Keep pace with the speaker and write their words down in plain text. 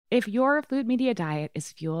If your food media diet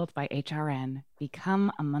is fueled by HRN,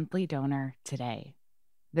 become a monthly donor today.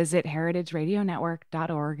 Visit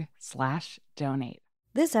heritageradionetwork.org/donate.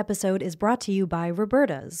 This episode is brought to you by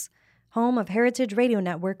Roberta's, home of Heritage Radio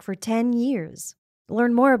Network for 10 years.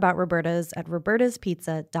 Learn more about Roberta's at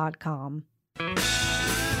robertaspizza.com.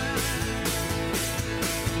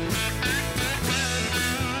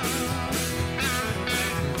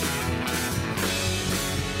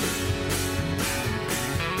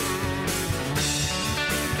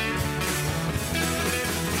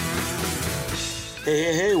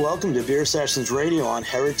 Hey, welcome to Beer Sessions Radio on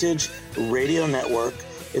Heritage Radio Network.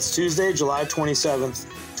 It's Tuesday, July 27th,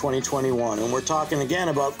 2021, and we're talking again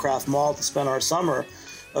about craft malt. It's been our summer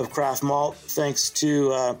of craft malt, thanks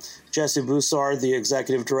to Jesse Boussard, the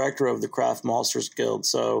executive director of the Craft Maltsters Guild.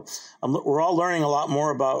 So we're all learning a lot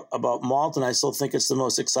more about malt, and I still think it's the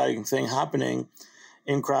most exciting thing happening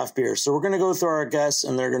in craft beer. So we're going to go through our guests,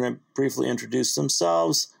 and they're going to briefly introduce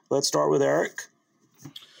themselves. Let's start with Eric.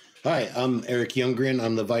 Hi, I'm Eric Youngren.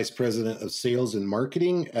 I'm the Vice President of Sales and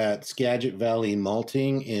Marketing at Skagit Valley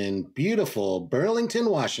Malting in beautiful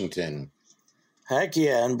Burlington, Washington. Heck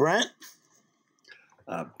yeah. And Brent?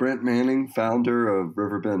 Brent Manning, founder of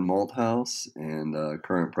Riverbend Malt House and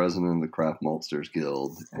current president of the Craft Maltsters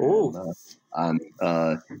Guild. And, I'm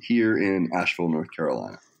here in Asheville, North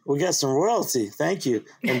Carolina. We got some royalty. Thank you.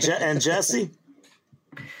 And Jesse?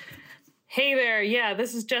 Hey there. Yeah,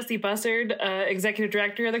 this is Jesse Bussard, Executive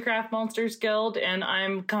Director of the Craft Maltsters Guild, and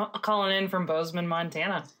I'm calling in from Bozeman,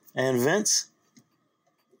 Montana. And Vince?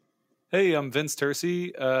 Hey, I'm Vince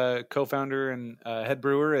Tercy, co-founder and head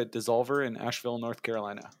brewer at Dissolver in Asheville, North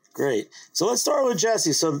Carolina. Great. So let's start with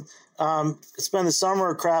Jesse. So it's been the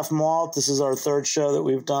summer of craft malt. This is our third show that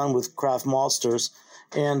we've done with Craft Maltsters.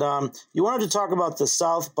 And you wanted to talk about the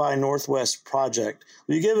South by Northwest project.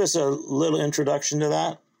 Will you give us a little introduction to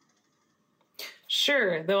that?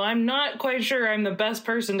 Sure, though I'm not quite sure I'm the best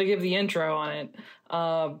person to give the intro on it.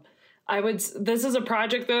 This is a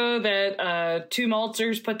project, though, that two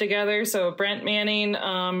maltsters put together. So Brent Manning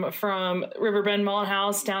from Riverbend Malt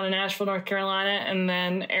House down in Asheville, North Carolina, and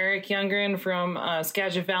then Eric Youngren from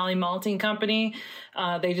Skagit Valley Malting Company.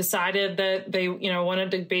 They decided that they,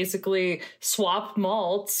 wanted to basically swap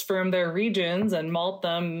malts from their regions and malt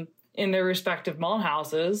them in their respective malt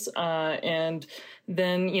houses, and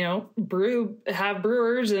then, have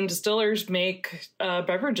brewers and distillers make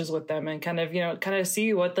beverages with them and kind of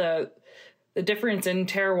see what the difference in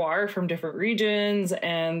terroir from different regions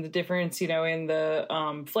and the difference, in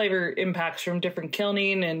the flavor impacts from different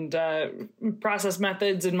kilning and process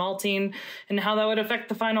methods and malting and how that would affect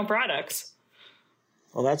the final products.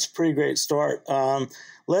 Well, that's a pretty great start.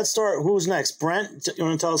 Let's start. Who's next? Brent, you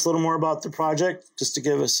want to tell us a little more about the project, just to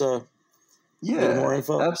give us a little more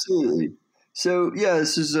info? Absolutely. So,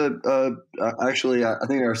 this is actually, I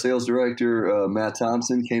think our sales director, Matt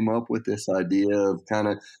Thompson, came up with this idea of kind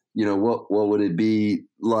of, what would it be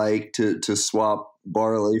like to swap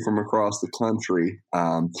barley from across the country.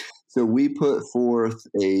 So we put forth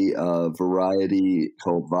a variety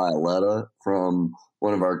called Violetta from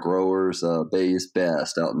one of our growers, Bay's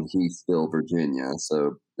Best, out in Heathville, Virginia.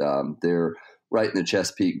 So they're right in the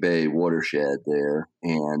Chesapeake Bay watershed there,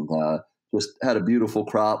 and just had a beautiful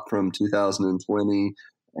crop from 2020,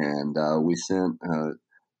 and we sent a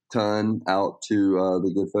ton out to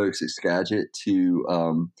the good folks at Skagit to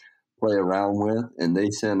play around with, and they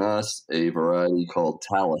sent us a variety called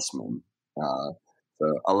Talisman. So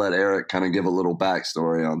I'll let Eric kind of give a little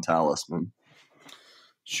backstory on Talisman.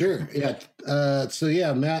 Sure. Yeah.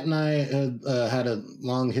 Matt and I had a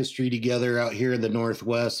long history together out here in the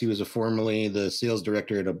Northwest. He was formerly the sales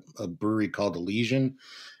director at a brewery called Elysian,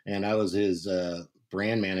 and I was his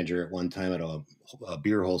brand manager at one time at a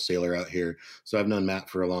beer wholesaler out here. So I've known Matt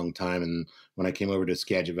for a long time. And when I came over to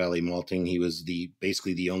Skagit Valley Malting, he was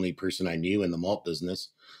basically the only person I knew in the malt business.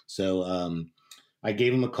 So I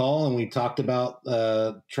gave him a call and we talked about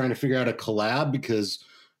trying to figure out a collab, because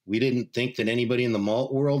we didn't think that anybody in the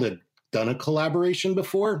malt world had done a collaboration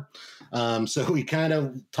before. So we kind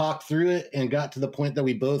of talked through it and got to the point that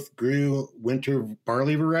we both grew winter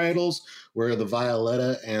barley varietals, where the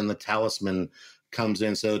Violetta and the Talisman comes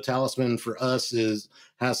in. So Talisman for us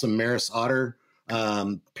has some Maris Otter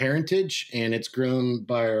parentage, and it's grown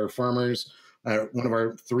by our farmers, one of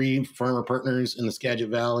our three farmer partners in the Skagit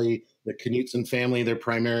Valley, the Knutson family. They're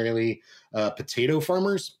primarily potato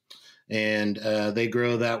farmers. And they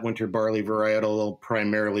grow that winter barley varietal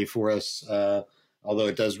primarily for us, although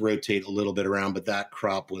it does rotate a little bit around, but that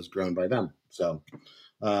crop was grown by them. So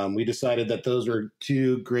We decided that those were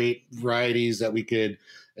two great varieties that we could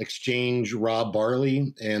exchange raw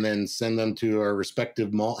barley and then send them to our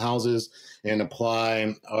respective malt houses and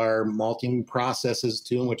apply our malting processes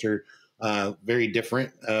to them, which are very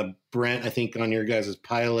different. Brent, I think on your guys'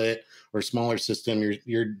 pilot or smaller system,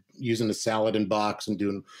 you're using the salad and box and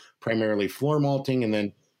doing primarily floor malting. And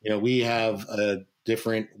then, we have a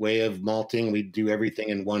different way of malting. We do everything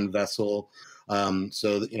in one vessel.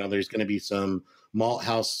 So, there's going to be some malt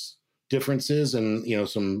house differences and,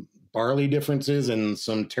 some barley differences and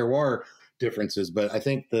some terroir differences. But I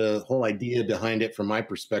think the whole idea behind it from my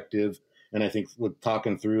perspective, and I think with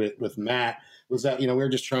talking through it with Matt, was that, we were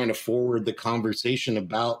just trying to forward the conversation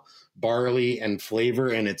about barley and flavor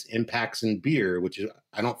and its impacts in beer, which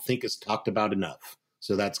I don't think is talked about enough.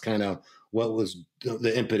 So that's kind of what was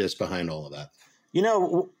the impetus behind all of that.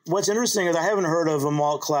 What's interesting is I haven't heard of a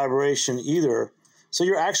malt collaboration either. So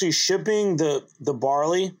you're actually shipping the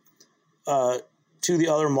barley to the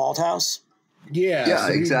other malt house? Yeah,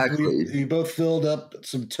 so exactly. We both filled up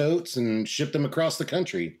some totes and shipped them across the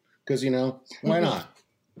country because, why not?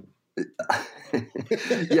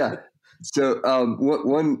 Yeah. So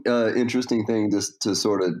one interesting thing just to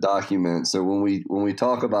sort of document. So when we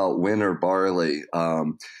talk about winter barley,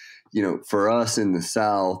 for us in the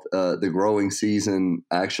South, the growing season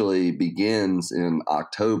actually begins in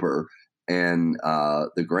October, and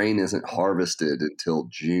the grain isn't harvested until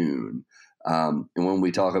June. And when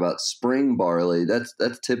we talk about spring barley, that's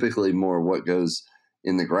typically more what goes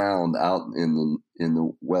in the ground out in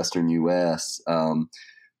the Western U.S.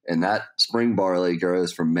 And that spring barley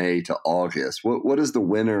grows from May to August. What does the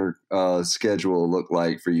winter schedule look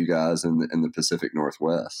like for you guys in the Pacific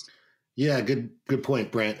Northwest? Yeah, good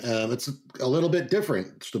point, Brent. It's a little bit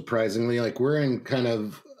different, surprisingly. Like we're in kind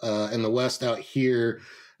of in the West out here.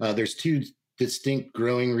 There's two distinct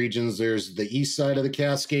growing regions. There's the east side of the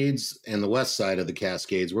Cascades and the west side of the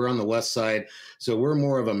Cascades. We're on the west side, so we're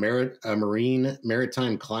more of a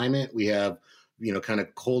maritime climate. We have kind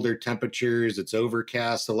of colder temperatures. It's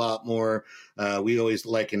overcast a lot more. We always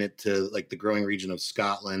liken it to like the growing region of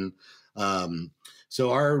Scotland. So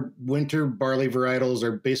our winter barley varietals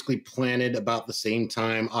are basically planted about the same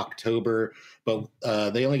time, October, but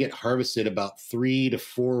they only get harvested about 3 to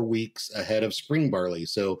 4 weeks ahead of spring barley.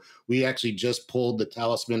 So we actually just pulled the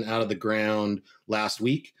Talisman out of the ground last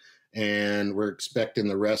week, and we're expecting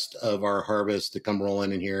the rest of our harvest to come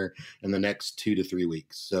rolling in here in the next 2 to 3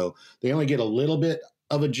 weeks. So they only get a little bit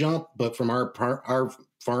of a jump, but from our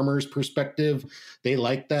farmers' perspective, they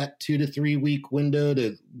like that 2 to 3 week window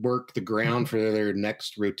to work the ground for their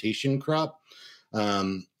next rotation crop.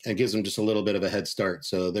 It gives them just a little bit of a head start.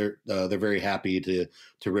 So they're very happy to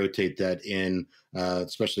rotate that in,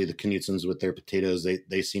 especially the Knutsons with their potatoes.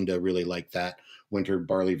 They seem to really like that winter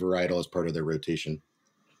barley varietal as part of their rotation.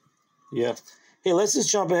 Yeah. Hey, let's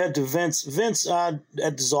just jump ahead to Vince. Vince, at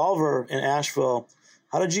Dissolver in Asheville,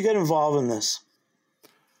 how did you get involved in this?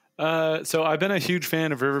 So I've been a huge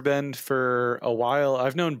fan of Riverbend for a while.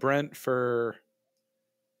 I've known Brent for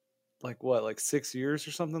like 6 years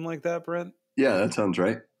or something like that, Brent? Yeah, that sounds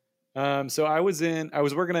right. So I was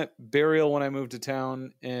working at Burial when I moved to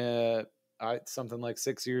town, something like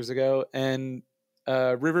 6 years ago. And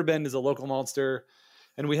Riverbend is a local maltster.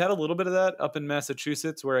 And we had a little bit of that up in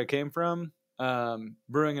Massachusetts where I came from,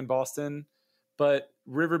 brewing in Boston. But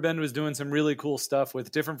Riverbend was doing some really cool stuff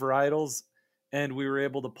with different varietals. And we were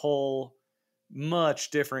able to pull much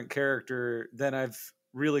different character than I've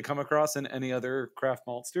really come across in any other craft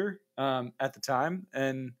maltster at the time.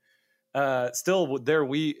 And still, their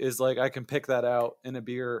wheat is like I can pick that out in a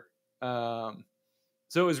beer. So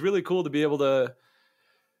it was really cool to be able to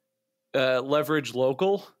leverage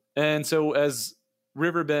local. And so as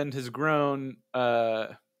Riverbend has grown,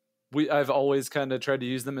 I've always kind of tried to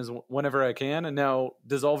use them as whenever I can. And now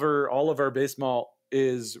Dissolver, all of our base malt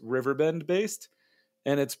is Riverbend based,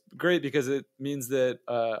 and it's great because it means that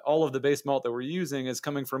all of the base malt that we're using is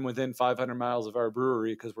coming from within 500 miles of our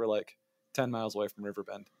brewery because we're like 10 miles away from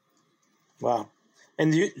Riverbend. Wow.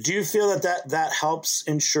 And do you feel that helps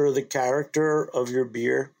ensure the character of your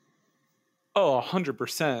beer? Oh,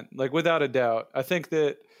 100%. Like without a doubt. I think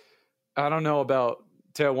that I don't know about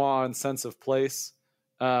terroir and sense of place,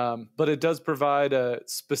 but it does provide a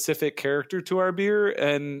specific character to our beer,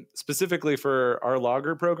 and specifically for our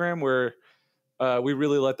lager program where we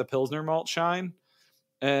really let the Pilsner malt shine.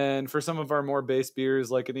 And for some of our more base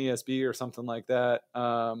beers like an ESB or something like that,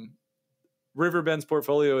 Riverbend's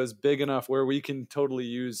portfolio is big enough where we can totally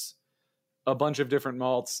use a bunch of different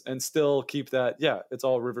malts and still keep that. Yeah, it's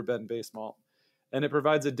all Riverbend base malt. And it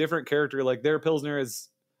provides a different character. Like their Pilsner is,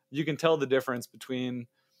 you can tell the difference between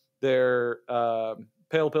their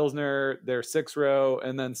Pale Pilsner, their 6-row,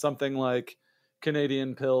 and then something like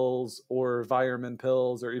Canadian Pils or Weyermann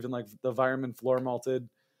Pils, or even like the Weyermann floor malted.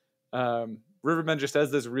 Riverbend just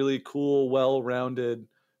has this really cool, well-rounded,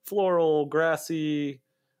 floral, grassy,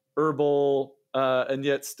 herbal, and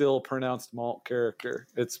yet still pronounced malt character.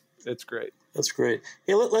 It's great. That's great.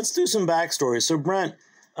 Hey, let's do some backstory. So Brent,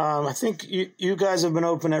 I think you guys have been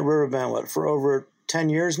open at Riverbend, for over 10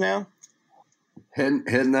 years now?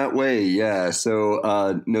 Heading that way, yeah.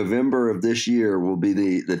 So November of this year will be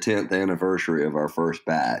the 10th anniversary of our first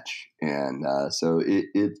batch. And so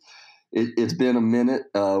it's been a minute.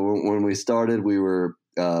 When we started, we were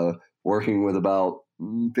working with about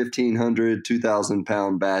 1,500, 2,000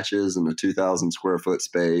 pound batches in a 2,000 square foot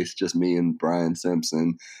space, just me and Brian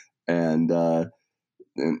Simpson. And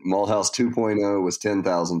Malthouse 2.0 was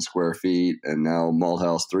 10,000 square feet, and now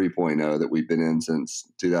Malthouse 3.0 that we've been in since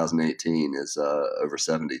 2018 is over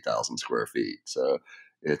 70,000 square feet. So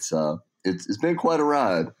it's been quite a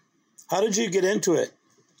ride. How did you get into it?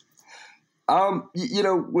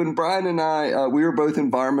 When Brian and I, we were both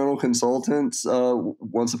environmental consultants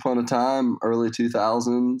once upon a time, early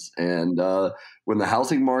 2000s. And when the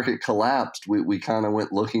housing market collapsed, we kind of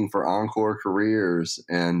went looking for encore careers.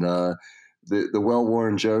 And the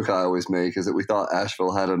well-worn joke I always make is that we thought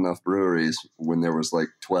Asheville had enough breweries when there was like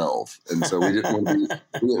 12. And so we didn't want to be,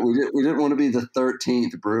 we didn't want to be the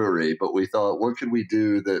 13th brewery, but we thought, what could we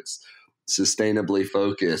do that's sustainably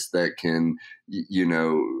focused that can,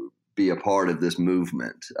 be a part of this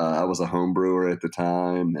movement. I was a home brewer at the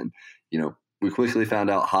time, and we quickly found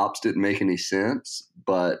out hops didn't make any sense,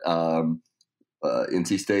 but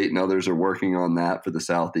NC State and others are working on that for the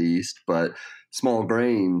Southeast. But small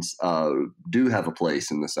grains do have a place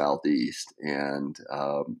in the Southeast, and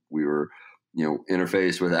we were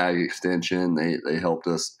interfaced with Ag Extension. They helped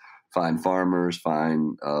us find farmers,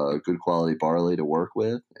 find good quality barley to work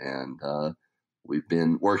with, and we've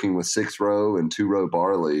been working with 6-row and 2-row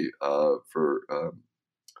barley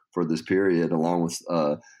for this period, along with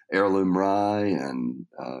heirloom rye and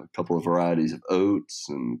a couple of varieties of oats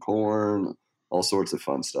and corn, all sorts of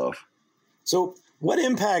fun stuff. So what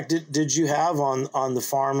impact did you have on the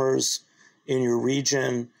farmers in your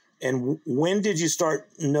region, and when did you start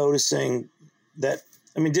noticing that?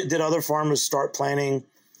 I mean, did other farmers start planting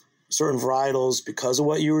certain varietals because of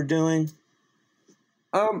what you were doing?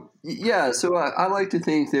 Yeah, so I like to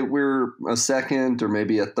think that we're a second or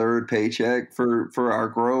maybe a third paycheck for our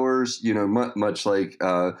growers, much like,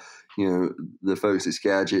 the folks at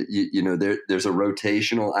Skagit, there's a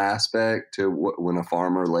rotational aspect to when a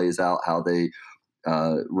farmer lays out how they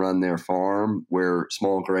run their farm, where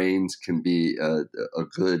small grains can be a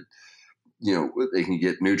good, they can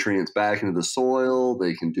get nutrients back into the soil.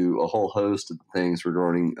 They can do a whole host of things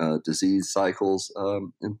regarding disease cycles.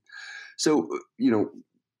 And so,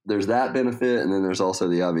 there's that benefit. And then there's also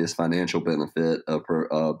the obvious financial benefit of,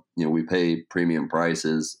 we pay premium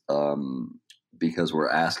prices because we're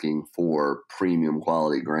asking for premium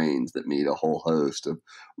quality grains that meet a whole host of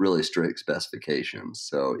really strict specifications.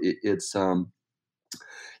 So it's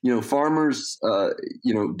farmers,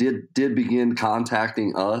 did begin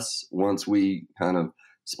contacting us once we kind of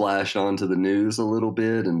splashed onto the news a little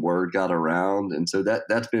bit and word got around. And so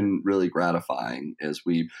that's been really gratifying as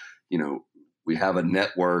we have a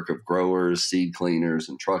network of growers, seed cleaners,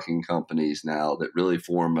 and trucking companies now that really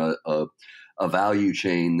form a value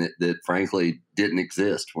chain that frankly didn't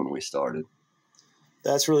exist when we started.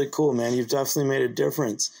 That's really cool, man. You've definitely made a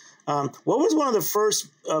difference. What was one of the first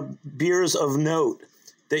beers of note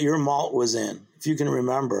that your malt was in, if you can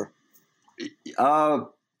remember?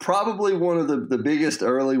 Probably one of the biggest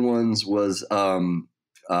early ones was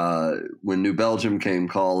when New Belgium came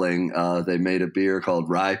calling. They made a beer called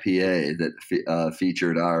Rye PA that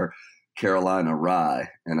featured our Carolina rye.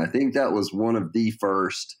 And I think that was one of the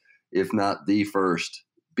first, if not the first,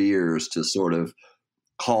 beers to sort of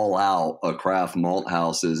call out a craft malt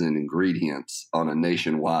houses and ingredients on a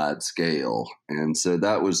nationwide scale. And so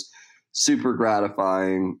that was super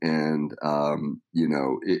gratifying. And,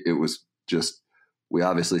 it was just, we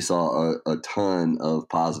obviously saw a ton of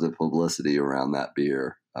positive publicity around that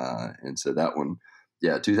beer. And so that one,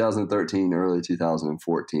 2013, early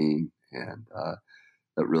 2014. And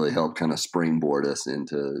that really helped kind of springboard us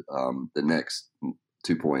into the next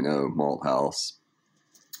 2.0 malt house.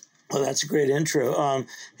 Well, that's a great intro.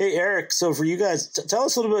 Hey, Eric, so for you guys, tell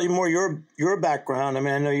us a little bit more your background. I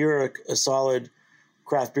mean, I know you're a solid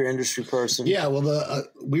craft beer industry person. Yeah, well,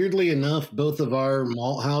 weirdly enough, both of our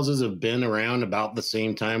malt houses have been around about the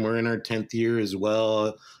same time. We're in our 10th year as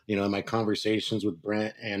well. In my conversations with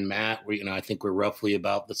Brent and Matt, I think we're roughly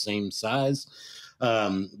about the same size.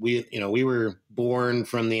 We were born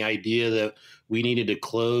from the idea that we needed to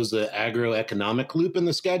close the agroeconomic loop in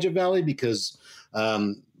the Skagit Valley because,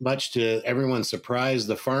 much to everyone's surprise,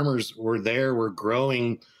 the farmers were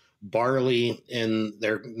growing barley in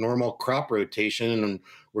their normal crop rotation and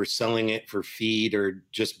were selling it for feed or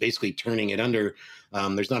just basically turning it under.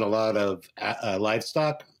 There's not a lot of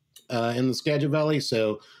livestock in the Skagit Valley,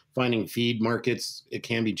 so finding feed markets, it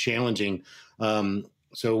can be challenging.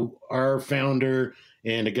 So our founder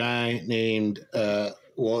and a guy named,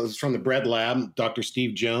 it's from the Bread Lab, Dr.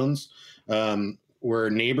 Steve Jones, were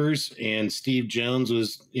neighbors, and Steve Jones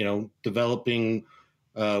was, developing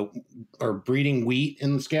or breeding wheat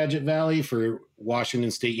in the Skagit Valley for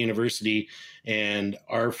Washington State University. And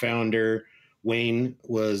our founder, Wayne,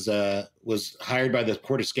 was hired by the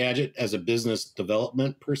Port of Skagit as a business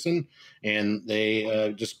development person. And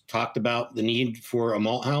they just talked about the need for a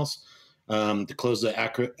malt house to close the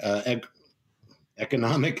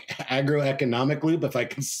agroeconomic loop, if I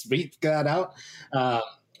can speak that out.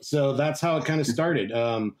 So that's how it kind of started.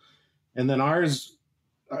 And then ours,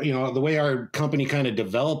 the way our company kind of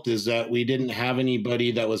developed is that we didn't have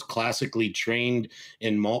anybody that was classically trained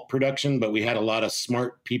in malt production, but we had a lot of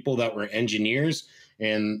smart people that were engineers,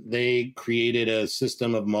 and they created a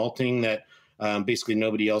system of malting that basically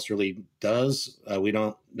nobody else really does.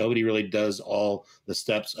 Nobody really does all the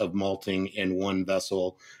steps of malting in one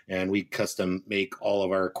vessel, and we custom make all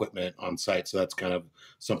of our equipment on site. So that's kind of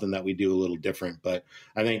something that we do a little different. But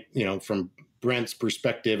I think, from Brent's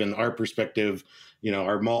perspective and our perspective,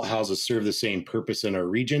 our malt houses serve the same purpose in our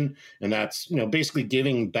region. And that's, basically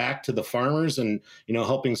giving back to the farmers and,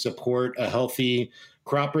 helping support a healthy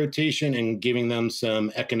crop rotation and giving them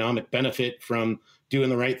some economic benefit from doing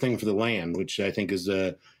the right thing for the land, which I think is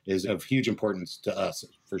of huge importance to us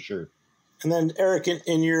for sure. And then Eric,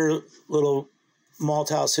 in your little malt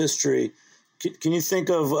house history, can you think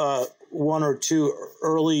of one or two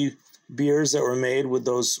early beers that were made with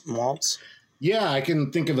those malts? Yeah, I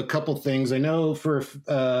can think of a couple things. I know for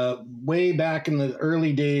way back in the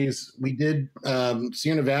early days, we did,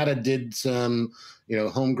 Sierra Nevada did some,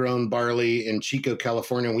 homegrown barley in Chico,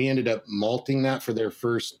 California. We ended up malting that for their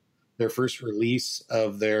first release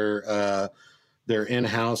of their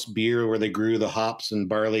in-house beer, where they grew the hops and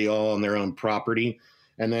barley all on their own property.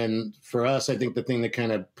 And then for us, I think the thing that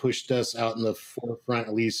kind of pushed us out in the forefront,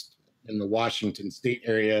 at least in the Washington State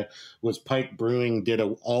area, was Pike Brewing did a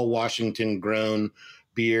all Washington grown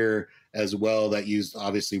beer as well that used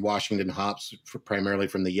obviously Washington hops primarily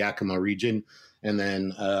from the Yakima region, and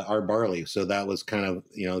then our barley. So that was kind of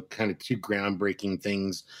two groundbreaking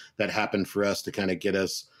things that happened for us to kind of get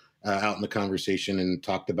us out in the conversation and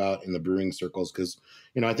talked about in the brewing circles. Because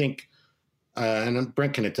I think and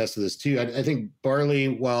Brent can attest to this too. I think barley,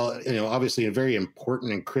 while obviously a very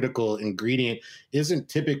important and critical ingredient, isn't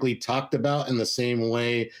typically talked about in the same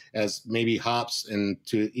way as maybe hops and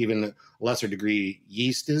to even a lesser degree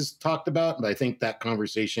yeast is talked about. But I think that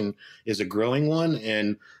conversation is a growing one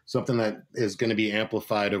and something that is going to be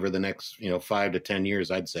amplified over the next 5 to 10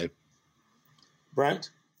 years, I'd say.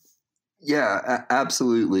 Brent? Yeah,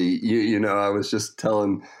 absolutely. I was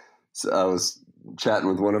chatting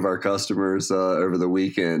with one of our customers over the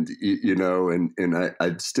weekend, and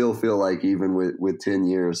I still feel like even with 10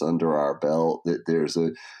 years under our belt that there's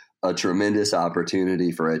a tremendous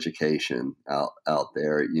opportunity for education out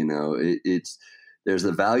there. There's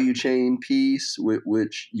the value chain piece,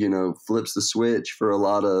 which flips the switch for a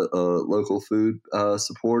lot of local food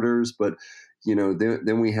supporters. But,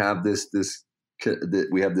 then we have this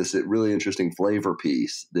really interesting flavor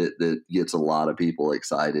piece that gets a lot of people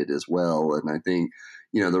excited as well. And I think,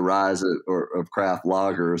 the rise of craft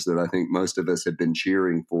lagers that I think most of us have been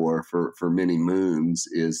cheering for many moons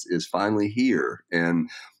is finally here. And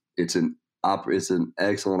it's an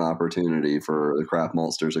excellent opportunity for the craft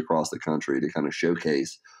maltsters across the country to kind of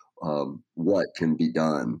showcase what can be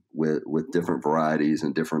done with different varieties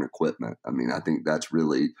and different equipment. I mean, I think that's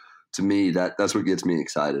really, to me, that's what gets me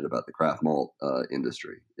excited about the craft malt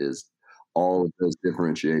industry is all of those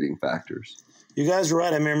differentiating factors. You guys are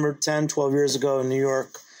right. I remember 10, 12 years ago in New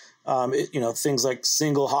York, things like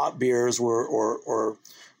single hop beers or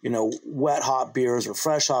wet hop beers or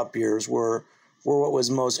fresh hop beers were what was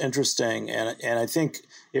most interesting. And I think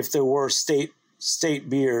if there were state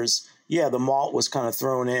beers, yeah, the malt was kind of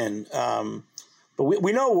thrown in. But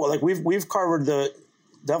we know, like we've covered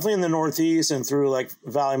definitely in the Northeast and through like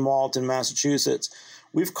Valley Malt in Massachusetts,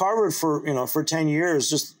 we've covered for 10 years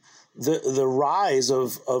just the rise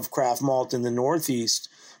of craft malt in the Northeast.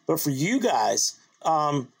 But for you guys,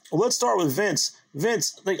 let's start with Vince.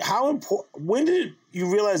 Vince, like when did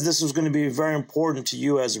you realize this was going to be very important to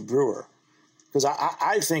you as a brewer? Because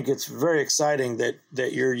I think it's very exciting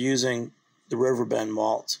that you're using the Riverbend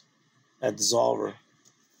malt at Dissolver.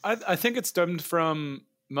 I think it stemmed from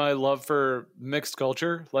my love for mixed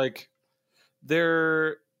culture. Like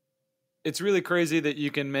it's really crazy that you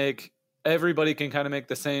can everybody can kind of make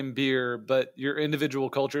the same beer, but your individual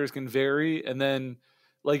cultures can vary. And then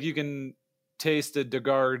like you can taste a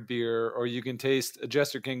DeGard beer or you can taste a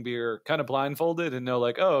Jester King beer kind of blindfolded and know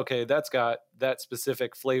like, oh, okay, that's got that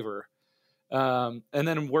specific flavor. And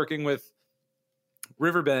then working with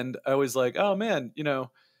Riverbend, I was like, oh man,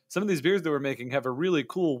 some of these beers that we're making have a really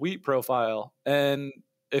cool wheat profile. And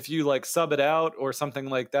if you like sub it out or something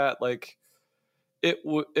like that, like it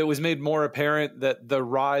was made more apparent that the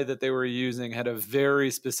rye that they were using had a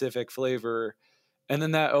very specific flavor. And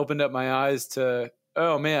then that opened up my eyes to,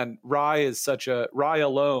 oh man, rye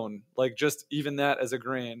alone, like just even that as a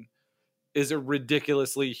grain is a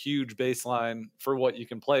ridiculously huge baseline for what you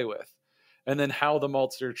can play with. And then how the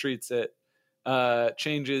maltster treats it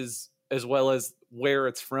changes, as well as where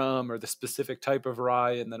it's from or the specific type of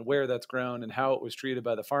rye, and then where that's grown and how it was treated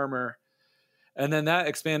by the farmer. And then that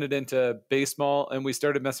expanded into base malt, and we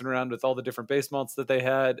started messing around with all the different base malts that they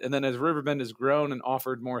had. And then as Riverbend has grown and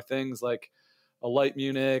offered more things like a light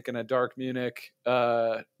Munich and a dark Munich,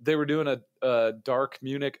 they were doing a dark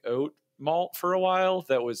Munich oat malt for a while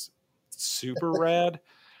that was super rad.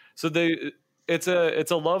 So it's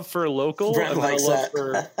a love for local Brent and likes a love that.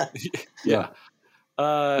 for yeah.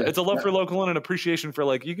 It's a love for local and an appreciation for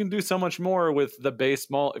like you can do so much more with the base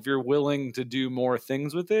malt if you're willing to do more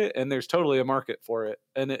things with it, and there's totally a market for it.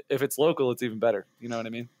 And if it's local, it's even better. You know what I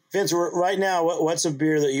mean? Vince, right now, what's a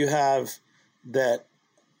beer that you have that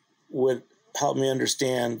would help me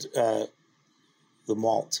understand the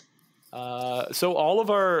malt? So all of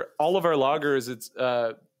our lagers, it's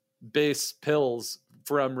base pills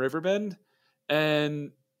from Riverbend,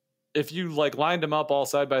 and if you like lined them up all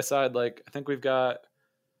side by side, like I think we've got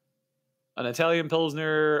an Italian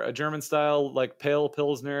Pilsner, a German style, like pale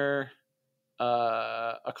Pilsner,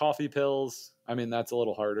 a coffee Pils. I mean, that's a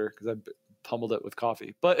little harder because I pummeled it with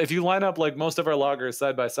coffee. But if you line up like most of our lagers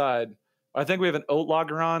side by side, I think we have an oat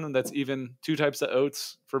lager on, and that's even two types of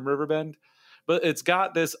oats from Riverbend. But it's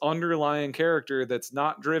got this underlying character that's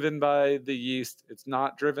not driven by the yeast. It's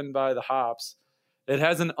not driven by the hops. It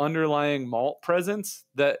has an underlying malt presence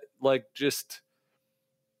that like just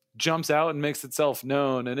jumps out and makes itself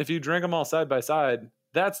known. And if you drink them all side by side,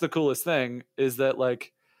 that's the coolest thing, is that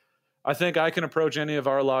like, I think I can approach any of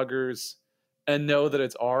our lagers and know that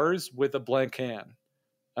it's ours with a blank can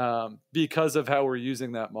because of how we're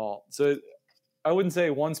using that malt. So I wouldn't say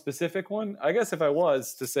one specific one. I guess if I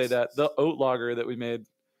was to say that, the oat lager that we made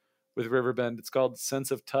with Riverbend, it's called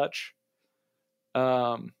Sense of Touch.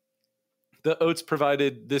 The oats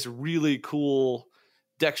provided this really cool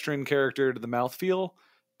dextrin character to the mouthfeel,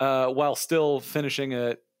 while still finishing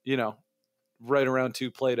it, right around 2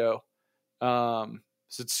 Plato. So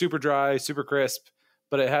it's super dry, super crisp,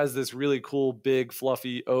 but it has this really cool, big,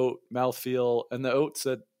 fluffy oat mouthfeel. And the oats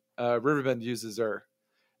that Riverbend uses are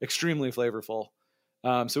extremely flavorful.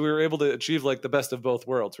 So we were able to achieve like the best of both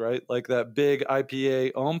worlds, right? Like that big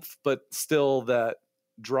IPA oomph, but still that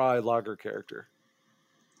dry lager character.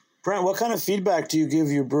 Brent, what kind of feedback do you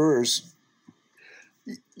give your brewers?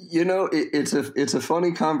 It's a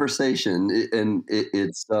funny conversation, and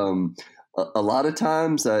it's a lot of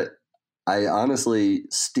times I honestly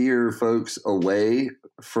steer folks away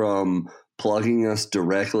from plugging us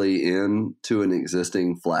directly into an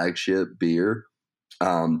existing flagship beer,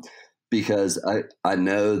 because I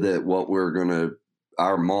know that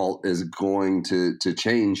our malt is going to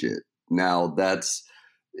change it. Now that's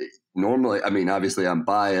normally, I mean, obviously I'm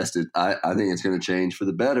biased. I think it's going to change for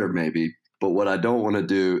the better maybe. But what I don't want to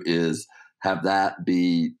do is have that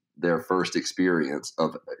be their first experience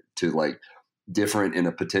to like different in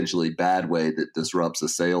a potentially bad way that disrupts a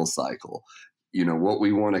sales cycle. What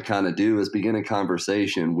we want to kind of do is begin a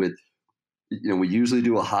conversation with, we usually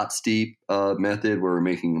do a hot steep method where we're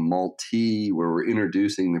making a malt tea, where we're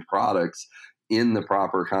introducing the products in the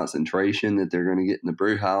proper concentration that they're going to get in the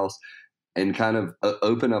brew house, and kind of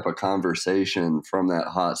open up a conversation from that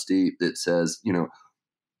hot steep that says,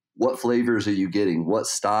 what flavors are you getting? What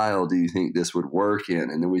style do you think this would work in?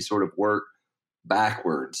 And then we sort of work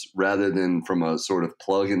backwards rather than from a sort of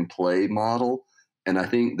plug and play model. And I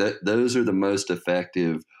think that those are the most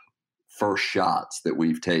effective first shots that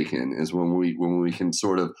we've taken, is when we can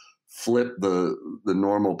sort of flip the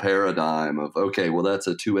normal paradigm of, okay, well, that's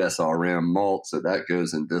a 2 SRM malt, so that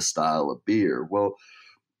goes in this style of beer. Well,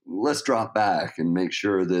 let's drop back and make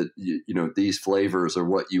sure that these flavors are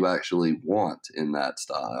what you actually want in that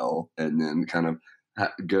style, and then kind of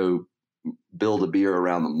go build a beer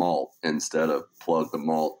around the malt instead of plug the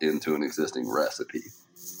malt into an existing recipe.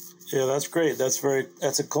 Yeah, that's great.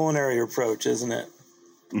 That's a culinary approach, isn't it?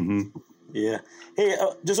 Mm-hmm. Yeah. Hey,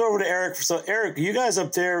 just over to Eric. So, Eric, you guys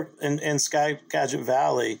up there in Skagit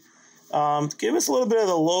Valley, give us a little bit of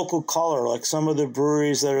the local color, like some of the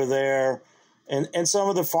breweries that are there and some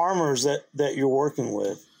of the farmers that you're working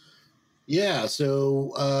with. Yeah.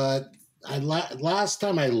 So last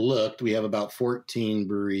time I looked, we have about 14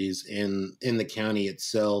 breweries in the county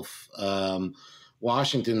itself.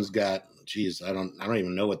 Washington's got, geez, I don't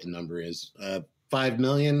even know what the number is. 5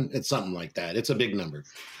 million. It's something like that. It's a big number.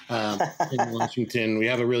 In Washington, we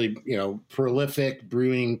have a really, prolific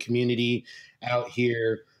brewing community out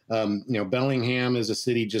here. Bellingham is a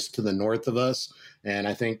city just to the north of us. And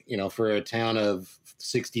I think, for a town of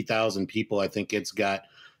 60,000 people, I think it's got,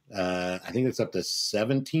 it's up to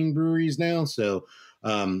 17 breweries now. So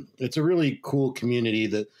it's a really cool community.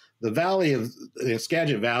 The valley of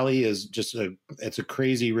Skagit Valley is it's a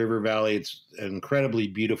crazy river valley. It's incredibly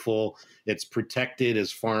beautiful. It's protected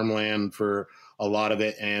as farmland for a lot of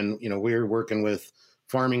it. And, we're working with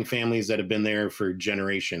farming families that have been there for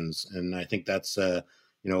generations. And I think that's, a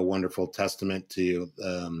wonderful testament to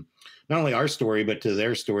not only our story, but to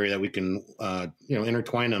their story, that we can,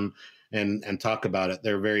 intertwine them and talk about it.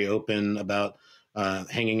 They're very open about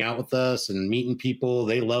hanging out with us and meeting people.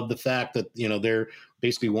 They love the fact that, they're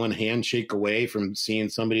basically one handshake away from seeing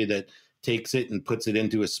somebody that takes it and puts it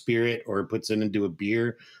into a spirit or puts it into a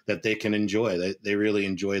beer that they can enjoy. They really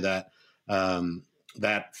enjoy that,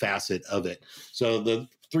 that facet of it. So the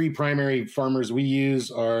three primary farmers we use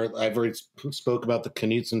are, I've already spoke about the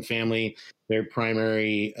Knutson family. Their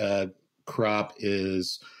primary crop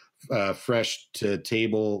is fresh to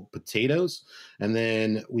table potatoes. And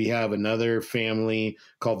then we have another family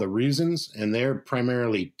called the Rusens, and they're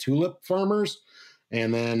primarily tulip farmers.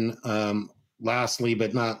 And then lastly,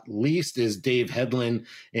 but not least, is Dave Headland,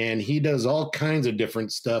 and he does all kinds of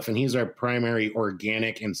different stuff. And he's our primary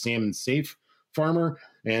organic and salmon safe farmer.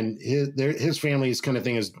 And his family's kind of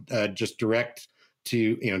thing is just direct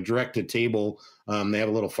to table. They have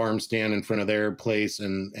a little farm stand in front of their place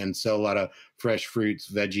and sell a lot of fresh fruits,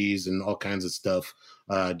 veggies, and all kinds of stuff,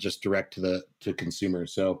 just direct to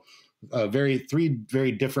consumers. So three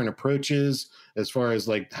very different approaches as far as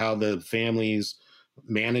like how the families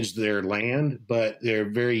manage their land, but they're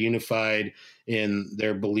very unified in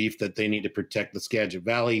their belief that they need to protect the Skagit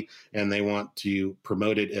Valley, and they want to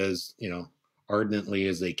promote it as, ardently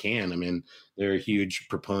as they can. I mean, they're huge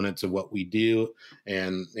proponents of what we do,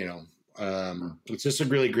 and it's just a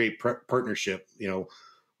really great partnership.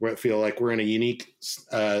 Where I feel like we're in a unique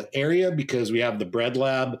area because we have the Bread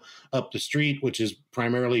Lab up the street, which is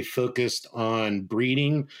primarily focused on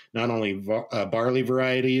breeding not only barley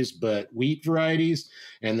varieties but wheat varieties,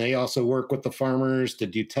 and they also work with the farmers to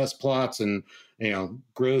do test plots and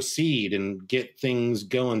grow seed and get things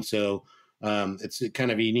going. So it's a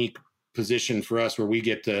kind of unique position for us where we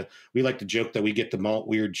like to joke that we get to malt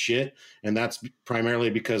weird shit, and that's primarily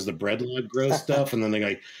because the Bread Lab grows stuff, and then they're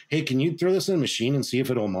like, hey, can you throw this in a machine and see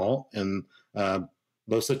if it'll malt? And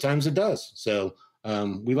most of the times it does. So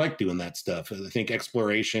we like doing that stuff. I think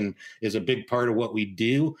exploration is a big part of what we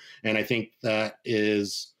do, and I think that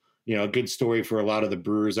is a good story for a lot of the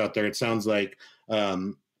brewers out there. It sounds like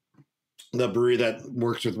the brewery that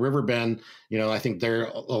works with Riverbend, I think they're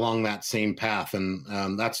along that same path.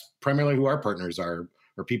 And that's primarily who our partners are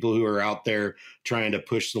people who are out there trying to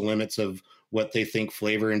push the limits of what they think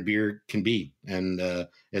flavor and beer can be. And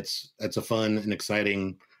it's a fun and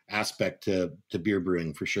exciting aspect to beer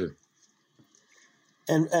brewing for sure.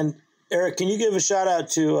 And Eric, can you give a shout out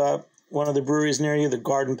to one of the breweries near you, the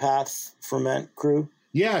Garden Path Ferment crew?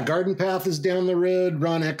 Yeah, Garden Path is down the road.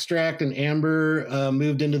 Ron Extract and Amber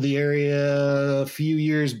moved into the area a few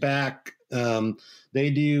years back. They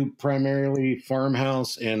do primarily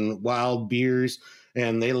farmhouse and wild beers,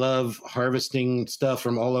 and they love harvesting stuff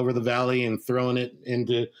from all over the valley and throwing it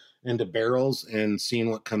into barrels and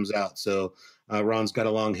seeing what comes out. So Ron's got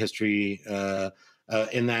a long history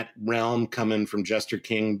in that realm, coming from Jester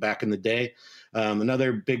King back in the day.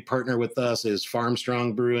 Another big partner with us is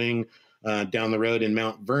Farmstrong Brewing, down the road in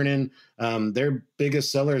Mount Vernon. Their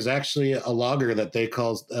biggest seller is actually a lager that they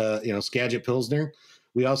call, Skagit Pilsner.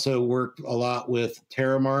 We also work a lot with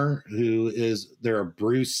Terramar, they're a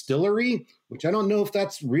brew stillery, which I don't know if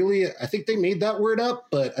that's really, I think they made that word up,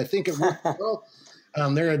 but I think it works well.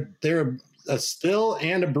 They're a still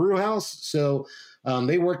and a brew house. So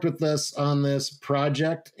they worked with us on this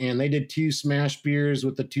project, and they did 2 smash beers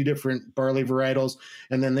with the 2 different barley varietals.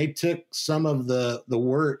 And then they took some of the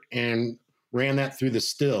wort and ran that through the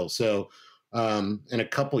still. So In a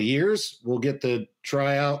couple years, we'll get to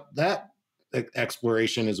try out that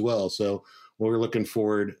exploration as well. So we're looking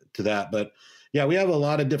forward to that. But yeah, we have a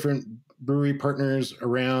lot of different brewery partners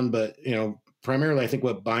around, but primarily I think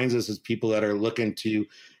what binds us is people that are looking to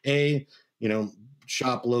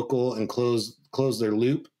shop local and close their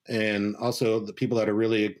loop, and also the people that are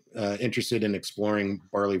really interested in exploring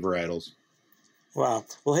barley varietals. Wow.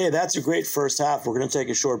 Well, hey, that's a great first half. We're going to take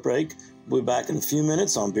a short break. We'll be back in a few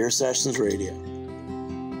minutes on Beer Sessions Radio.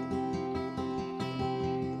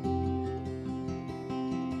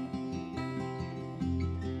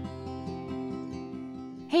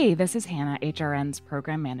 Hey, this is Hannah, HRN's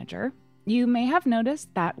program manager. You may have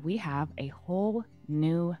noticed that we have a whole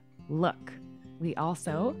new look. We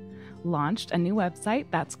also launched a new website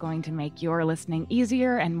that's going to make your listening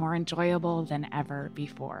easier and more enjoyable than ever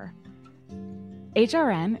before.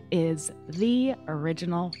 HRN is the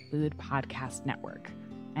original food podcast network.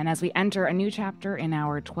 And as we enter a new chapter in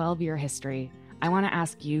our 12-year history, I want to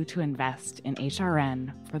ask you to invest in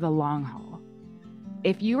HRN for the long haul.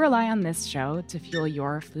 If you rely on this show to fuel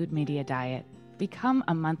your food media diet, become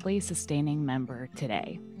a monthly sustaining member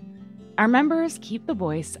today. Our members keep the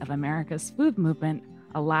voice of America's food movement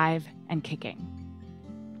alive and kicking.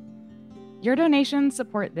 Your donations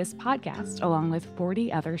support this podcast along with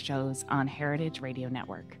 40 other shows on Heritage Radio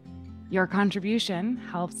Network. Your contribution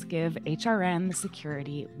helps give HRN the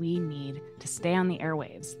security we need to stay on the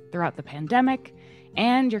airwaves throughout the pandemic,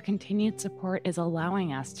 and your continued support is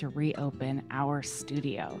allowing us to reopen our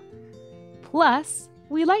studio. Plus,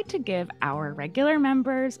 we like to give our regular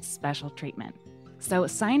members special treatment. So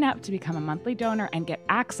sign up to become a monthly donor and get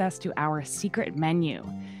access to our secret menu.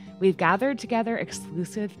 We've gathered together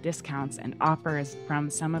exclusive discounts and offers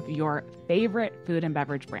from some of your favorite food and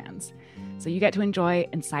beverage brands. So you get to enjoy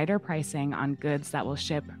insider pricing on goods that will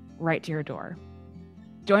ship right to your door.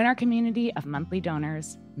 Join our community of monthly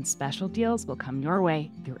donors, and special deals will come your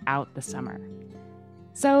way throughout the summer.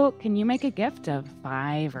 So can you make a gift of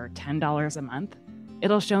 $5 or $10 a month?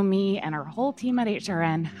 It'll show me and our whole team at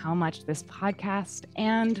HRN how much this podcast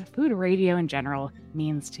and food radio in general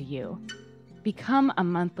means to you. Become a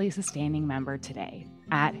monthly sustaining member today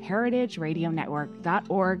at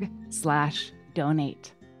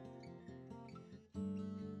heritageradionetwork.org/donate.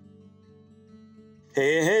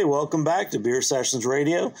 Hey, welcome back to Beer Sessions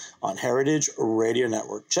Radio on Heritage Radio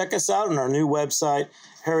Network. Check us out on our new website,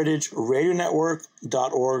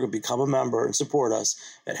 heritageradionetwork.org, and become a member and support us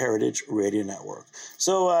at Heritage Radio Network.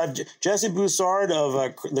 So, Jesse Boussard of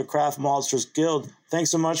the Craft Maltsters Guild,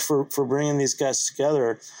 thanks so much for bringing these guys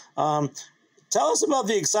together. Tell us about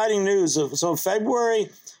the exciting news. So February,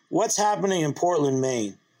 what's happening in Portland,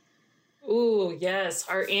 Maine? Ooh, yes.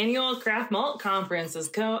 Our annual Craft Malt Conference is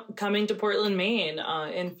coming to Portland, Maine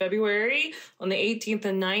in February on the 18th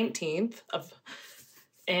and 19th.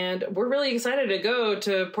 And we're really excited to go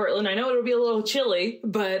to Portland. I know it'll be a little chilly,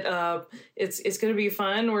 but it's going to be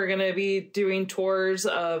fun. We're going to be doing tours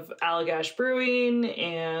of Allagash Brewing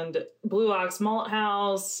and Blue Ox Malt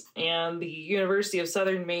House and the University of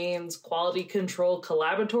Southern Maine's Quality Control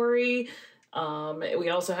Collaboratory. We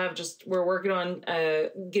also have we're working on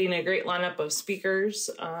getting a great lineup of speakers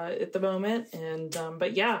at the moment. And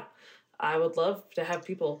but yeah, I would love to have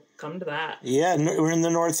people come to that. Yeah, we're in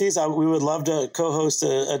the Northeast. We would love to co-host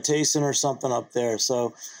a tasting or something up there.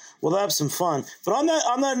 So we'll have some fun. But on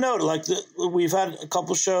that note, we've had a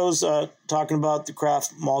couple shows talking about the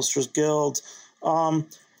Craft Maltsters Guild. I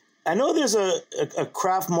know there's a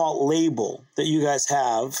craft malt label that you guys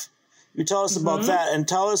have. You tell us about that, and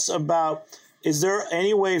tell us about, is there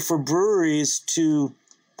any way for breweries to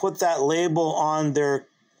put that label on their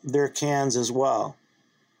cans as well?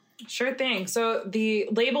 Sure thing. So the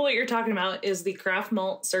label that you're talking about is the Craft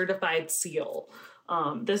Malt Certified Seal.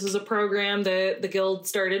 This is a program that the Guild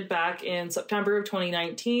started back in September of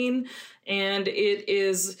 2019, and it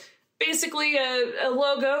is basically a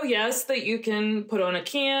logo, yes, that you can put on a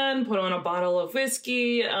can, put on a bottle of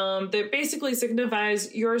whiskey, that basically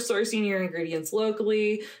signifies you're sourcing your ingredients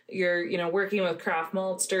locally, you're, working with craft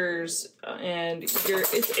maltsters, and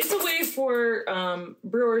it's a way for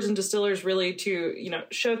brewers and distillers really to,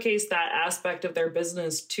 showcase that aspect of their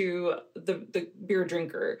business to the beer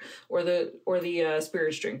drinker or the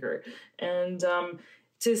spirits drinker. And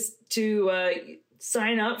to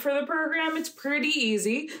sign up for the program, it's pretty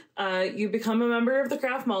easy. You become a member of the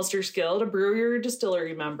Craft Maltsters Guild, a brewery or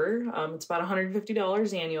distillery member. It's about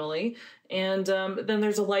 $150 annually. And then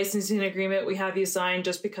there's a licensing agreement we have you sign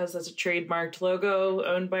just because that's a trademarked logo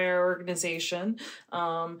owned by our organization.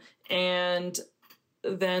 And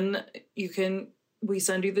then you can we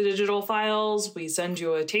send you the digital files, we send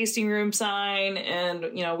you a tasting room sign, and,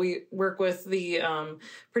 we work with the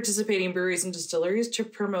participating breweries and distilleries to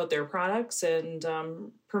promote their products and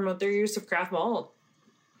promote their use of craft malt.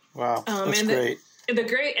 Wow, that's great. A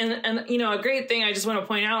great thing I just want to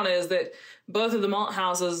point out is that both of the malt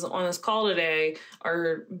houses on this call today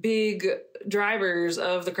are big drivers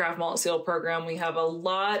of the Craft Malt Seal program. We have a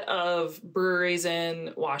lot of breweries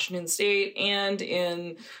in Washington State and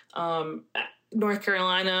in North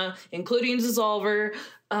Carolina, including Dissolver,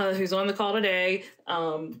 who's on the call today,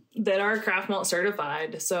 that are Craft Malt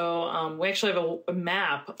certified. So we actually have a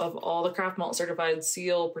map of all the Craft Malt certified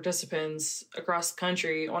seal participants across the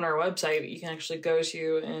country on our website that you can actually go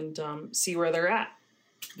to and see where they're at.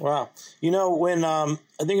 Wow. When I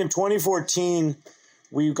think in 2014,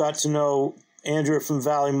 we got to know Andrea from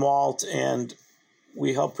Valley Malt, and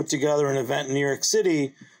we helped put together an event in New York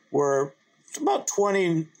City where about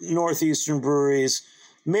 20 Northeastern breweries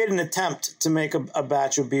made an attempt to make a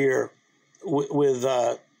batch of beer with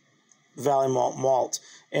Valley Malt.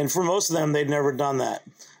 And for most of them, they'd never done that.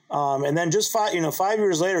 And then just 5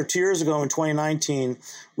 years later, 2 years ago in 2019,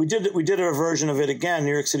 we did a version of it again,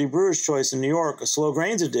 New York City Brewers Choice in New York, a slow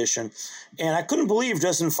grains edition. And I couldn't believe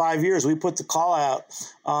just in 5 years, we put the call out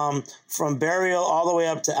from Burial all the way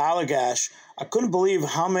up to Allagash. I couldn't believe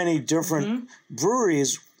how many different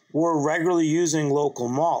breweries were regularly using local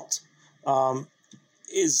malt.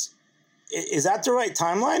 Is that the right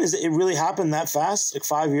timeline? Is it really happened that fast, like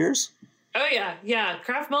 5 years? Oh, yeah.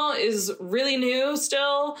 Craft malt is really new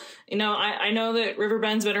still. I know that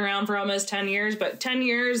Riverbend's been around for almost 10 years, but 10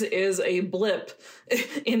 years is a blip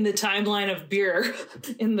in the timeline of beer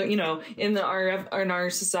in our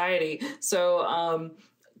society. So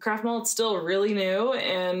craft malt's still really new,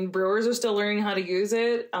 and brewers are still learning how to use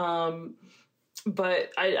it.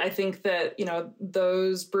 But I think that,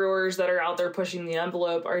 those brewers that are out there pushing the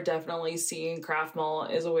envelope are definitely seeing craft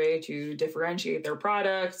malt as a way to differentiate their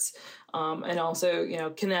products, and also,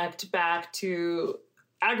 connect back to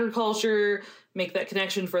agriculture, make that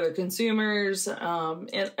connection for the consumers.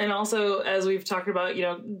 And also, as we've talked about,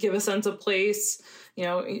 give a sense of place.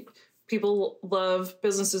 People love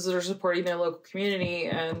businesses that are supporting their local community,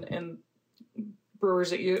 and brewers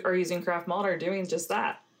that are using craft malt are doing just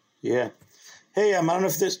that. Yeah. Hey, I don't know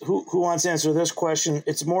if who wants to answer this question.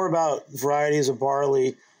 It's more about varieties of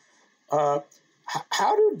barley. How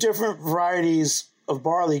do different varieties of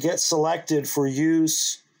barley get selected for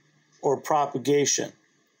use or propagation?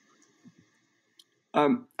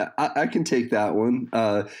 I can take that one.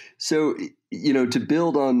 So, to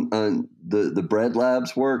build on the Bread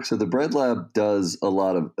Lab's work. So the Bread Lab does a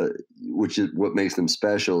lot of, which is what makes them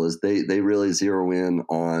special, is they really zero in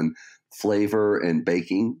on flavor and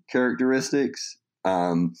baking characteristics.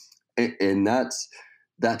 And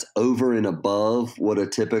that's over and above what a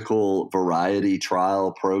typical variety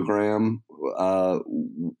trial program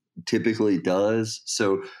typically does.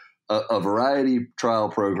 So a variety trial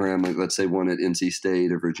program, like let's say one at NC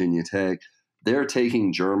State or Virginia Tech, they're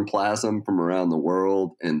taking germplasm from around the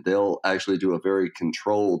world, and they'll actually do a very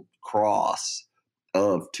controlled cross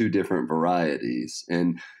of two different varieties.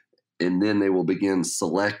 And then they will begin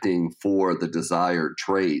selecting for the desired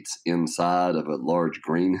traits inside of a large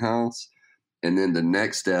greenhouse. And then the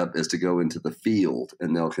next step is to go into the field,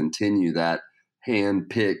 and they'll continue that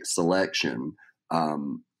hand-picked selection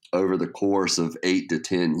over the course of 8 to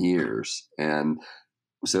 10 years. And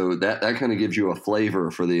so that kind of gives you a flavor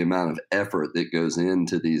for the amount of effort that goes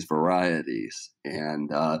into these varieties.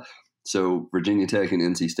 And so Virginia Tech and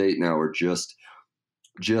NC State now are just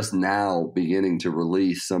now beginning to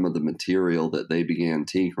release some of the material that they began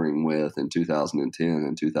tinkering with in 2010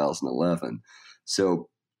 and 2011. So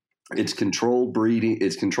it's controlled breeding,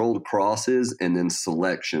 it's controlled crosses, and then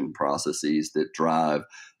selection processes that drive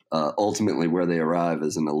ultimately where they arrive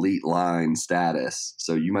as an elite line status.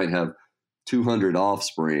 So you might have 200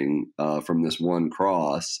 offspring from this one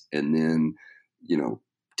cross, and then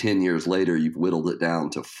 10 years later you've whittled it down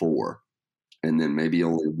to 4. And then maybe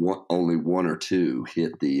only one or two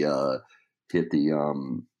hit the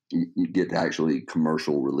you get to actually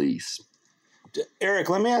commercial release. Eric,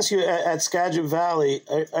 let me ask you, at Skagit Valley,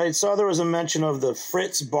 I saw there was a mention of the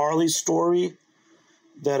Fritz barley story,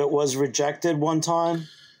 that it was rejected one time.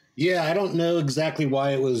 Yeah, I don't know exactly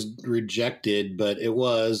why it was rejected, but it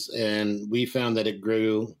was, and we found that it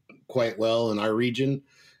grew quite well in our region.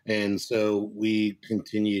 And so we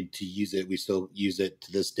continued to use it. We still use it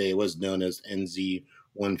to this day. It was known as NZ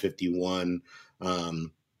 151.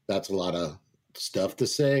 That's a lot of stuff to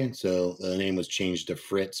say. So the name was changed to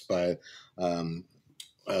Fritz by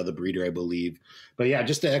the breeder, I believe. But yeah,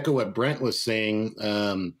 just to echo what Brent was saying,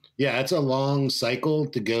 yeah, it's a long cycle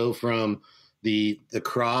to go from the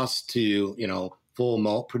cross to, full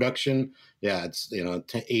malt production. Yeah, it's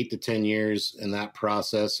 8 to 10 years in that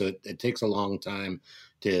process, so it takes a long time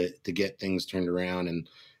to get things turned around. And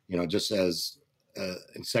just as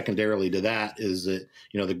and secondarily to that is that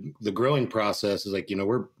the growing process is like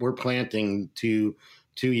we're planting two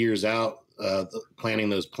years out, planning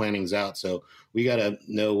those plantings out. So we got to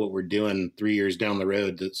know what we're doing 3 years down the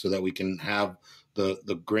road so that we can have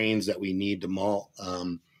the grains that we need to malt,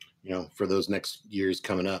 for those next years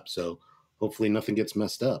coming up. So hopefully nothing gets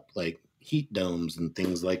messed up, like heat domes and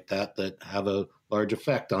things like that have a large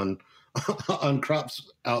effect on on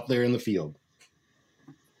crops out there in the field.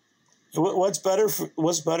 What's better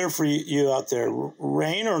for you out there,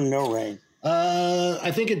 rain or no rain?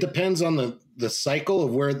 I think it depends on the cycle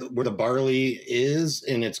of where the barley is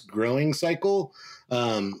in its growing cycle.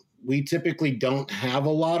 We typically don't have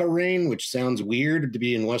a lot of rain, which sounds weird to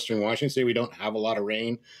be in Western Washington State. We don't have a lot of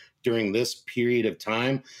rain during this period of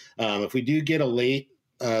time. If we do get a late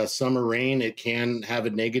summer rain, it can have a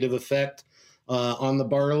negative effect on the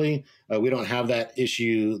barley. We don't have that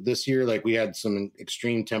issue this year. Like we had some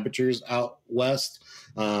extreme temperatures out west,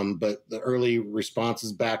 but the early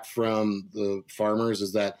responses back from the farmers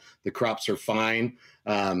is that the crops are fine,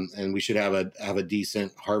 and we should have a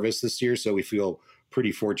decent harvest this year. So we feel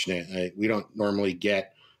pretty fortunate. We don't normally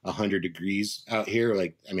get 100 degrees out here.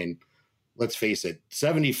 Let's face it,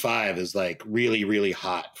 75 is like really, really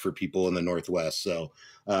hot for people in the Northwest. So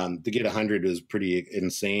to get 100 was pretty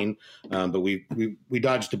insane. But we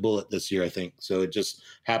dodged a bullet this year, I think. So it just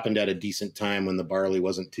happened at a decent time when the barley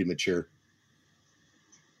wasn't too mature.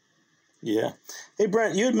 Yeah. Hey,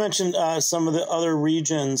 Brent, you had mentioned some of the other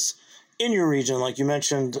regions in your region, like you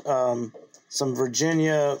mentioned some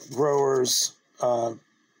Virginia growers,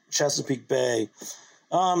 Chesapeake Bay.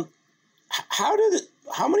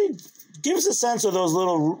 Give us a sense of those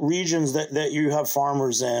little regions that you have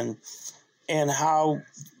farmers in, and how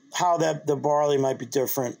that the barley might be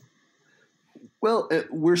different. Well,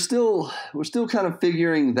 we're still kind of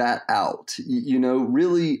figuring that out.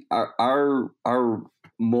 Really, our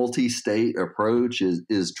multi-state approach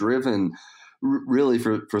is driven really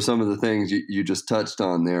for some of the things you just touched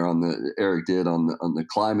on there Eric did on the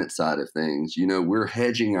climate side of things. We're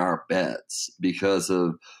hedging our bets because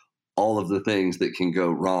of all of the things that can go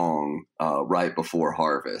wrong right before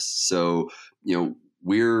harvest. So,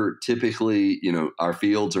 we're typically, our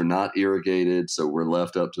fields are not irrigated, so we're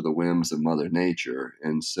left up to the whims of Mother Nature.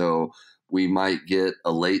 And so we might get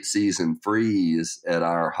a late season freeze at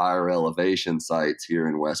our higher elevation sites here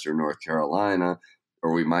in Western North Carolina,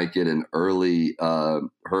 or we might get an early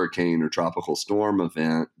hurricane or tropical storm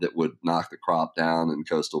event that would knock the crop down in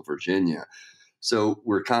coastal Virginia. So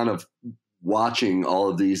we're kind of watching all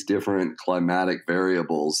of these different climatic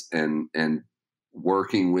variables and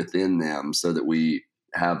working within them so that we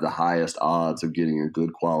have the highest odds of getting a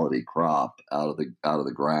good quality crop out of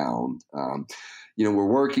the ground. We're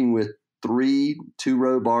working with 3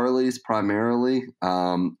 two-row barleys primarily.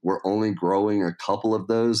 We're only growing a couple of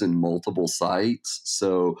those in multiple sites.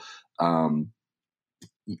 So I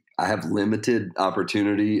have limited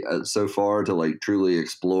opportunity so far to truly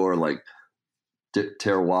explore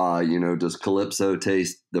terroir. Does Calypso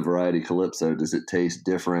taste, the variety Calypso, does it taste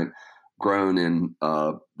different grown in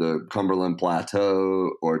the Cumberland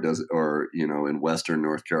Plateau or in Western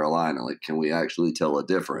North Carolina? Can we actually tell a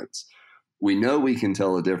difference? We know we can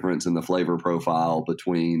tell a difference in the flavor profile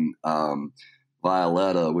between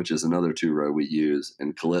Violetta, which is another two-row we use,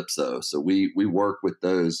 and Calypso. So we work with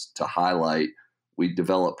those to highlight. We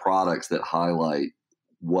develop products that highlight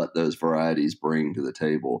what those varieties bring to the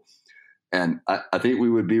table. And I think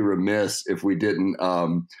we would be remiss if we didn't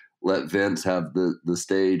let Vince have the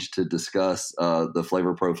stage to discuss the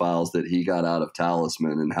flavor profiles that he got out of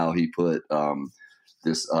Talisman and how he put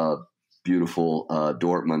this beautiful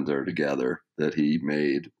Dortmunder together that he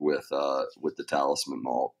made with the Talisman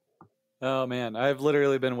malt. Oh man, I've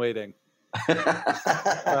literally been waiting.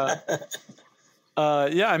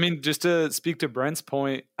 Just to speak to Brent's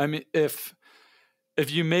point, if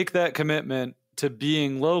you make that commitment to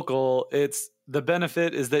being local, the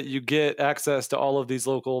benefit is that you get access to all of these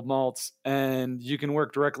local malts and you can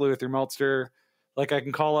work directly with your maltster. Like I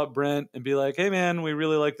can call up Brent and be like, hey man, we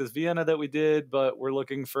really like this Vienna that we did, but we're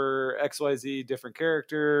looking for XYZ different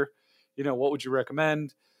character. What would you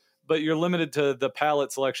recommend? But you're limited to the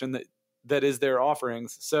palette selection that is their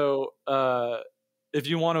offerings. So if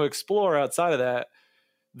you want to explore outside of that,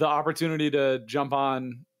 the opportunity to jump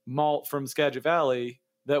on malt from Skagit Valley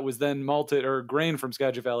that was then malted, or grain from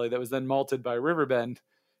Skagit Valley that was then malted by Riverbend,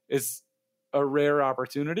 is a rare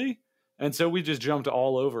opportunity. And so we just jumped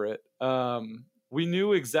all over it. We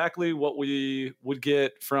knew exactly what we would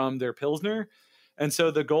get from their Pilsner. And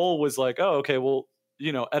so the goal was like, oh, okay, well,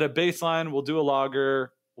 at a baseline, we'll do a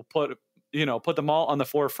lager, we'll put the malt on the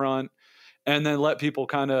forefront, and then let people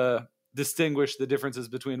kind of distinguish the differences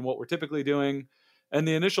between what we're typically doing. And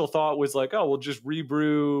the initial thought was like, oh, we'll just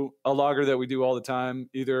rebrew a lager that we do all the time,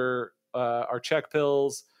 either our Czech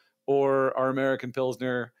Pils or our American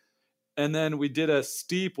Pilsner. And then we did a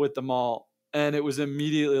steep with the malt, and it was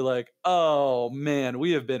immediately like, oh man,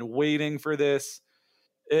 we have been waiting for this.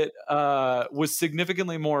 It was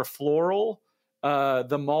significantly more floral.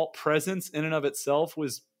 The malt presence in and of itself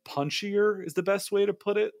was punchier, is the best way to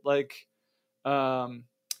put it. Like,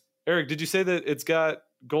 Eric, did you say that it's got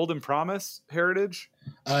Golden Promise heritage?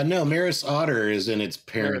 No, Maris Otter is in its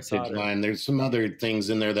parentage line. There's some other things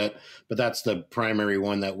in there but that's the primary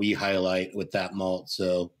one that we highlight with that malt.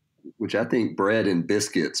 So, which I think bread and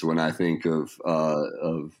biscuits when I think of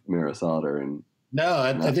Maris Otter. And no,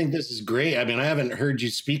 I think this is great. I mean, I haven't heard you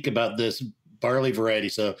speak about this barley variety,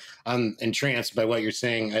 so I'm entranced by what you're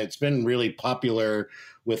saying. It's been really popular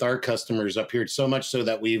with our customers up here, so much so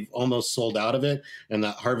that we've almost sold out of it, and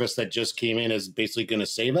the harvest that just came in is basically going to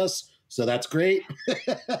save us. So that's great.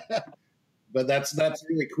 But that's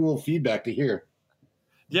really cool feedback to hear.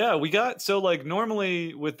 Yeah, so like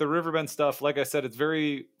normally with the Riverbend stuff, like I said, it's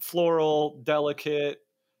very floral, delicate,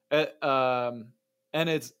 and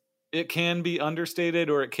it can be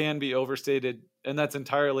understated or it can be overstated, and that's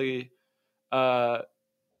entirely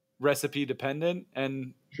recipe dependent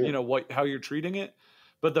and sure. How you're treating it.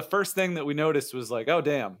 But the first thing that we noticed was like, oh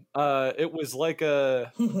damn, it was like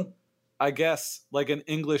I guess like an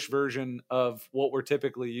English version of what we're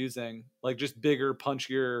typically using, like just bigger,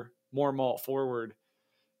 punchier, more malt forward.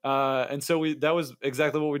 And so that was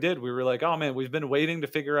exactly what we did. We were like, oh man, we've been waiting to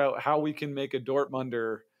figure out how we can make a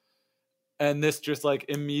Dortmunder. And this just like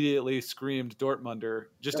immediately screamed Dortmunder,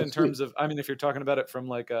 just in terms of, I mean, if you're talking about it from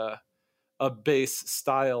like a base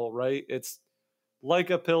style, right? It's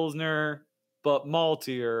like a Pilsner, but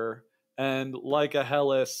maltier, and like a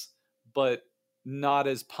Helles, but not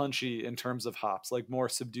as punchy in terms of hops, like more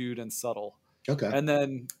subdued and subtle. Okay. And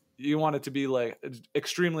then you want it to be like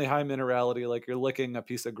extremely high minerality, like you're licking a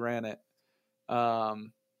piece of granite.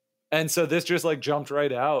 And so this just like jumped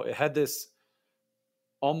right out. It had this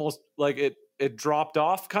almost like it dropped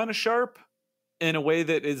off kind of sharp in a way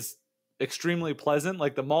that is extremely pleasant.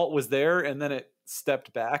 Like the malt was there and then it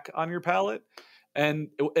stepped back on your palate, and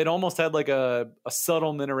it almost had like a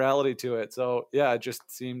subtle minerality to it. So yeah, it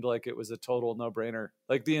just seemed like it was a total no-brainer.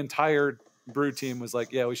 Like the entire brew team was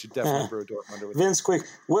like, yeah, we should definitely brew a Dortmunder with Vince, quick,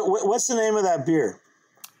 what's the name of that beer?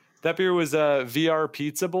 That beer was VR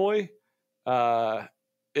Pizza Boy. I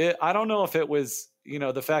don't know if it was,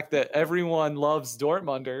 the fact that everyone loves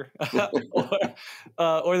Dortmunder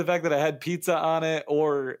or the fact that I had pizza on it,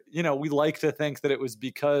 or, we like to think that it was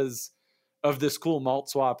because of this cool malt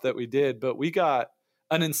swap that we did, but we got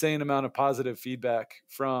an insane amount of positive feedback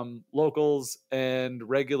from locals, and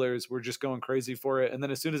regulars were just going crazy for it. And then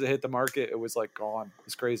as soon as it hit the market, it was like gone. It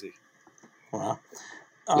was crazy. Wow.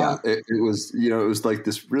 Yeah, it was, it was like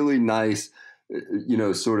this really nice,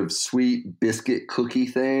 sort of sweet biscuit cookie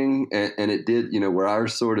thing. And it did, where our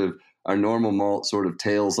normal malt sort of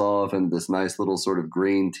tails off and this nice little sort of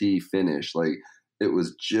green tea finish. Like it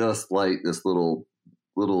was just like this little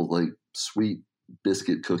like sweet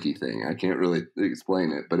biscuit cookie thing. I can't really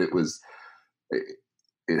explain it, but it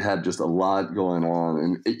had just a lot going on.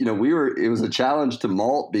 And it was a challenge to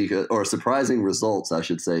malt or surprising results, I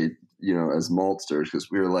should say, as maltsters,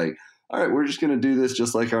 because we were like, all right, we're just going to do this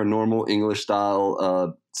just like our normal English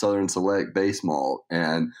style Southern Select base malt.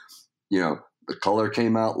 And, the color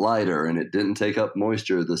came out lighter and it didn't take up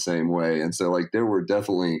moisture the same way. And so like there were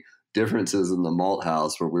definitely differences in the malt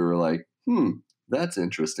house where we were like, that's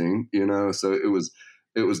interesting, so it was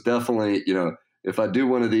definitely, if I do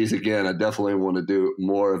one of these again, I definitely want to do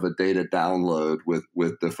more of a data download with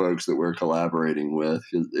the folks that we're collaborating with.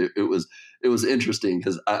 It was interesting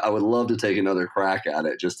because I would love to take another crack at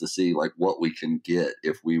it just to see like what we can get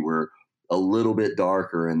if we were a little bit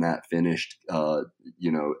darker in that finished, SRM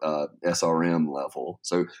level.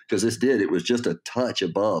 So, because it was just a touch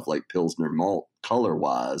above like Pilsner malt color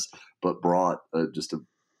wise, but brought just a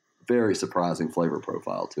very surprising flavor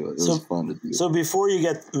profile to it. It was fun to do. So before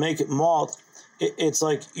you make it malt, it's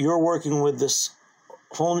like you're working with this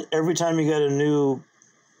whole, every time you get a new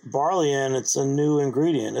barley in, it's a new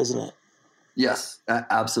ingredient, isn't it? Yes,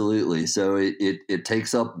 absolutely. So it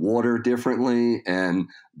takes up water differently, and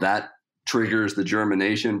that triggers the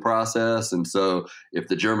germination process. And so if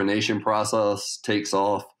the germination process takes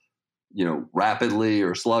off rapidly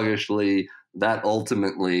or sluggishly, that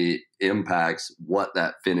ultimately impacts what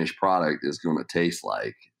that finished product is going to taste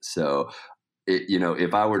like. So,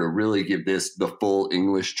 if I were to really give this the full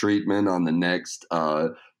English treatment on the next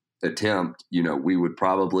attempt, we would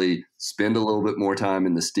probably spend a little bit more time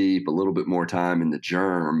in the steep, a little bit more time in the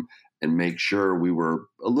germ, and make sure we were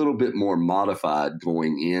a little bit more modified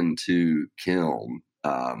going into kiln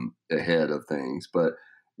ahead of things. But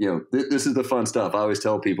this is the fun stuff. I always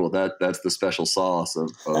tell people that that's the special sauce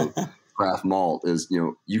of craft malt is,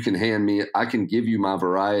 you can I can give you my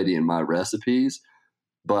variety and my recipes,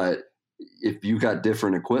 but if you got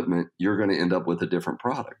different equipment, you're going to end up with a different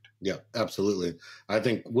product. Yeah, absolutely. I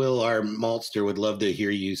think Will, our maltster, would love to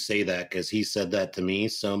hear you say that, because he said that to me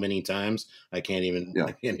so many times. I can't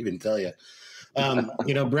even tell you.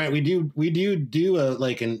 Brent, we do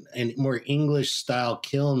a more English style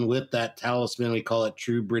kiln with that Talisman. We call it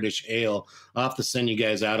True British Ale. I'll have to send you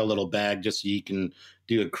guys out a little bag just so you can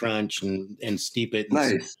do a crunch and steep it and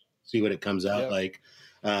nice. see what it comes out like.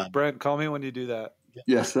 Brent, call me when you do that.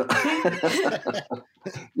 Yes.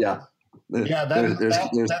 Yeah. Yeah,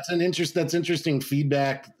 that's interesting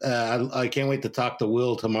feedback. I can't wait to talk to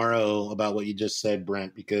Will tomorrow about what you just said,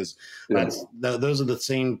 Brent, because those are the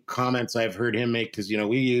same comments I've heard him make. Because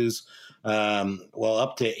we use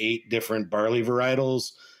up to 8 different barley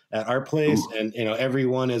varietals at our place, and every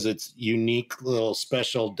one is its unique little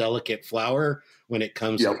special delicate flour when it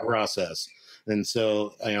comes to the process. And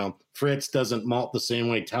so, Fritz doesn't malt the same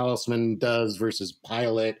way Talisman does versus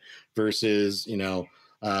Pilot versus,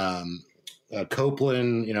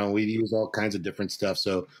 Copeland. We use all kinds of different stuff.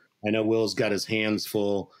 So I know Will's got his hands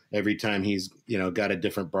full every time he's, got a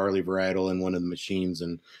different barley varietal in one of the machines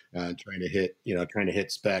and trying to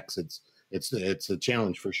hit specs. It's a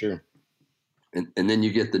challenge for sure. And then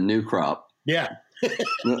you get the new crop. Yeah.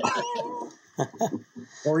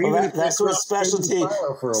 Or even that's what specialty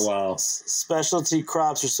for a while. Specialty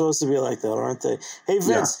crops are supposed to be like that, aren't they? Hey,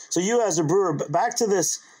 Vince, so you as a brewer, back to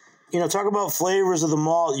this, talk about flavors of the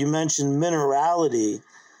malt. You mentioned minerality,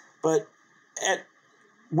 but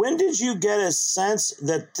when did you get a sense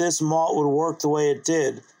that this malt would work the way it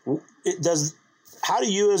did? How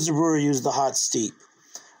do you as a brewer use the hot steep?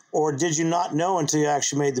 Or did you not know until you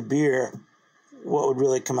actually made the beer what would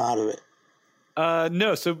really come out of it?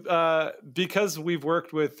 No. So because we've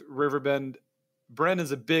worked with Riverbend, Brent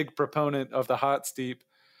is a big proponent of the hot steep.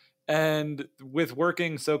 And with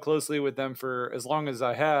working so closely with them for as long as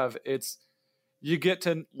I have, you get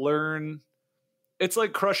to learn. It's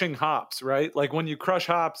like crushing hops, right? Like when you crush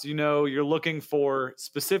hops, you're looking for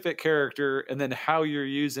specific character and then how you're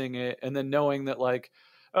using it. And then knowing that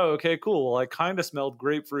oh, okay, cool. Well, I kind of smelled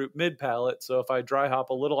grapefruit mid palate. So if I dry hop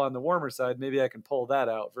a little on the warmer side, maybe I can pull that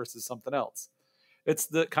out versus something else. It's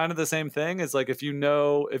the kind of the same thing as if you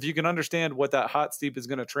can understand what that hot steep is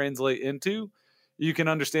going to translate into, you can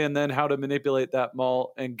understand then how to manipulate that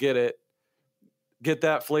malt and get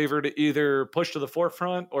that flavor to either push to the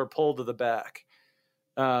forefront or pull to the back.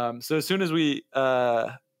 So as soon as we,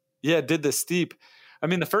 did the steep,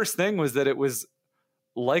 the first thing was that it was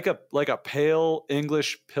like a pale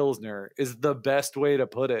English Pilsner is the best way to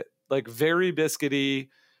put it. Like very biscuity,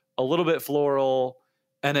 a little bit floral,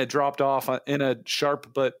 and it dropped off in a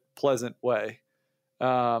sharp but pleasant way.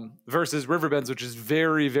 Versus Riverbend's, which is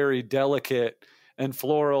very, very delicate and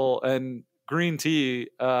floral, and green tea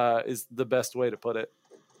is the best way to put it.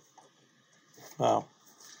 Wow.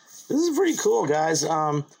 This is pretty cool, guys.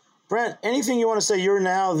 Brent, anything you want to say? You're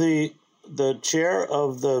now the chair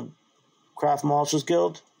of the Craft Maltsters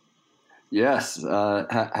Guild? Yes,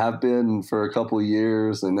 have been for a couple of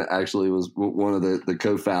years, and actually was one of the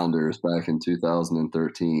co-founders back in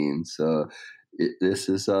 2013. So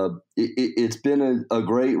it's been a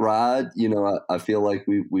great ride. I feel like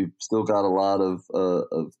we've still got a lot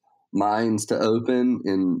of minds to open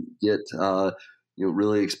and get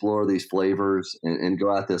really explore these flavors and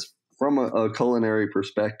go at this from a culinary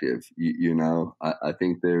perspective. I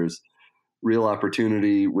think there's real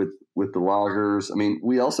opportunity with the lagers.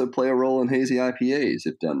 We also play a role in hazy IPAs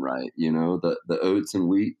if done right. The oats and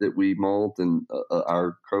wheat that we malt and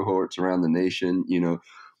our cohorts around the nation,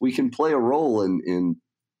 we can play a role in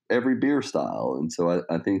every beer style. And so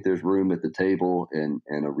I think there's room at the table and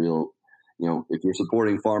a real, if you're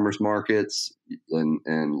supporting farmers markets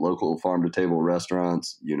and local farm to table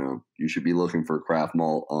restaurants, you should be looking for craft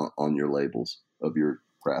malt on your labels of your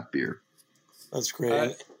craft beer. That's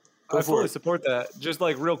great. I fully support that. Just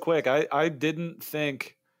real quick, I didn't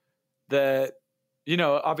think that,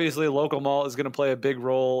 obviously local malt is going to play a big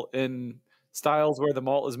role in styles where the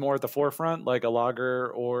malt is more at the forefront, like a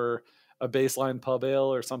lager or a baseline pub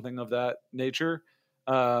ale or something of that nature.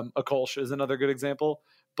 A Kolsch is another good example.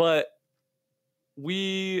 But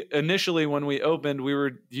we initially, when we opened, we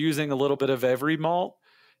were using a little bit of every malt.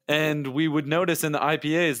 And we would notice in the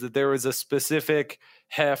IPAs that there was a specific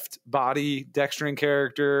heft, body, dextrin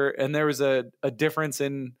character, and there was a difference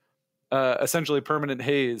in essentially permanent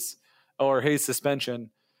haze or haze suspension.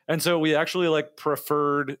 And so we actually like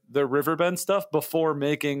preferred the Riverbend stuff before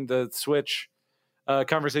making the switch.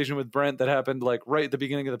 Conversation with Brent that happened like right at the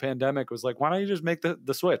beginning of the pandemic was like, why don't you just make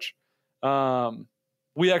the switch?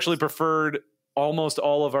 We actually preferred almost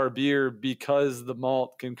all of our beer because the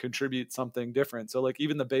malt can contribute something different. So like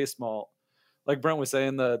even the base malt, like Brent was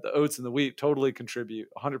saying, the oats and the wheat totally contribute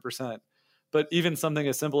 100%. But even something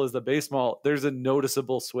as simple as the base malt, there's a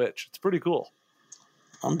noticeable switch. It's pretty cool.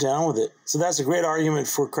 I'm down with it. So that's a great argument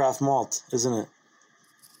for craft malt, isn't it?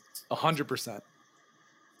 100%.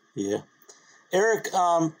 Yeah. Eric,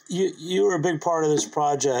 you were a big part of this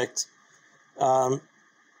project.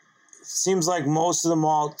 Seems like most of the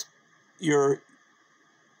malt you're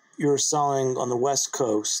selling on the West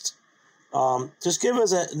Coast. Just give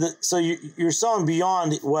us so you're selling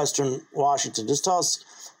beyond Western Washington. Just tell us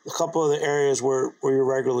a couple of the areas where you're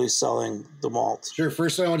regularly selling the malt. Sure.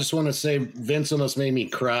 First, I just want to say Vince almost made me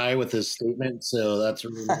cry with his statement, so that's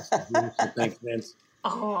really nice to hear. So thanks, Vince.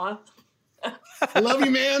 Aw. I love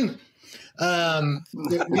you, man.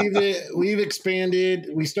 We've expanded.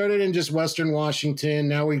 We started in just Western Washington.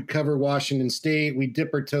 Now we cover Washington State. We dip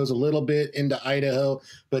our toes a little bit into Idaho,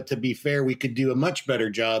 but to be fair, we could do a much better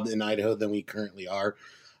job in Idaho than we currently are.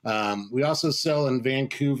 We also sell in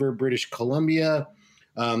Vancouver, British Columbia.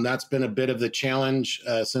 That's been a bit of the challenge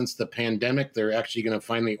since the pandemic. They're actually going to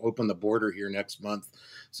finally open the border here next month,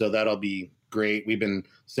 so that'll be great. We've been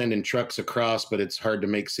sending trucks across, but it's hard to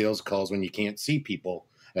make sales calls when you can't see people,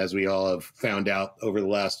 as we all have found out over the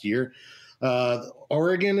last year.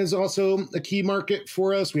 Oregon is also a key market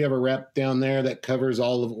for us. We have a rep down there that covers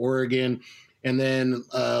all of Oregon. And then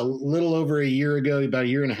a little over a year ago, about a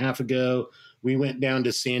year and a half ago, we went down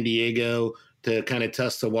to San Diego to kind of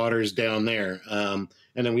test the waters down there.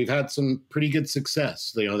 And then we've had some pretty good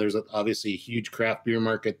success. There's obviously a huge craft beer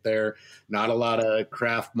market there, not a lot of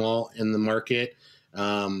craft malt in the market.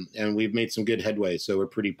 And we've made some good headway. So we're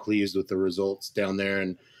pretty pleased with the results down there.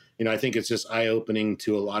 And, I think it's just eye-opening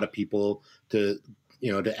to a lot of people to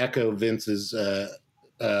echo Vince's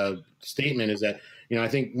statement is that, I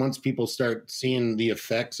think once people start seeing the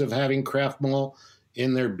effects of having craft malt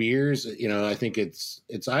in their beers, I think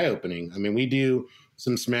it's eye-opening. I mean, we do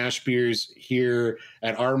some smash beers here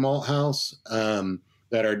at our malt house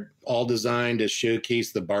that are all designed to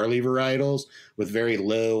showcase the barley varietals with very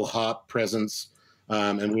low hop presence.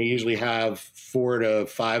 And we usually have 4 to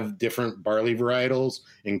 5 different barley varietals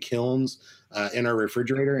in kilns in our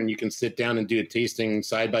refrigerator. And you can sit down and do a tasting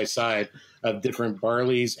side by side of different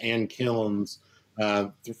barleys and kilns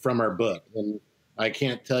from our book. And I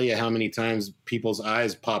can't tell you how many times people's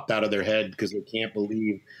eyes popped out of their head because they can't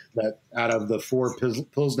believe that out of the 4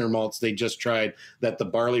 Pilsner malts they just tried, that the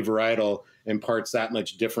barley varietal imparts that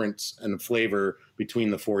much difference and flavor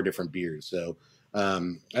between the 4 different beers. So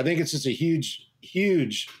I think it's just a huge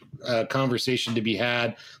conversation to be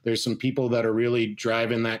had. There's some people that are really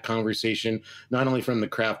driving that conversation, not only from the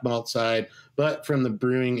craft malt side, but from the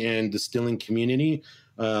brewing and distilling community.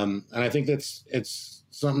 And I think it's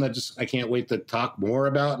something that I can't wait to talk more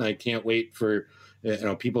about. And I can't wait for,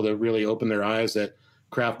 people to really open their eyes that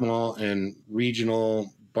craft malt and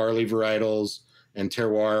regional barley varietals and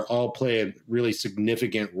terroir all play a really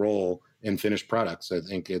significant role in finished products. I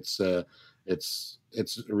think it's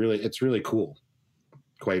really cool,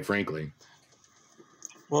 quite frankly.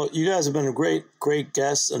 Well, you guys have been a great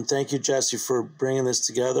guests, and thank you, Jesse, for bringing this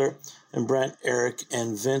together, and Brent, Eric,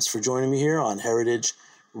 and Vince for joining me here on Heritage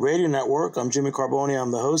Radio Network. I'm Jimmy Carboni.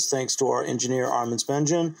 I'm the host. Thanks to our engineer, Armin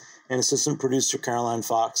Spengen, and assistant producer, Caroline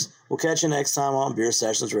Fox. We'll catch you next time on Beer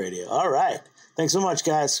Sessions Radio. All right. Thanks so much,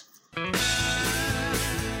 guys.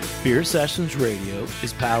 Beer Sessions Radio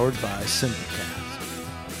is powered by Simplecast.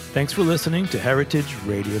 Thanks for listening to Heritage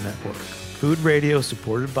Radio Network, food radio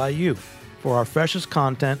supported by you. For our freshest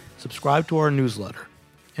content, subscribe to our newsletter.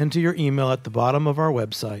 Enter your email at the bottom of our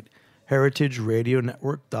website,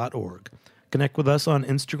 heritageradionetwork.org. Connect with us on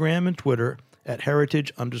Instagram and Twitter at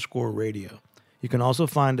heritage_radio. You can also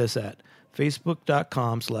find us at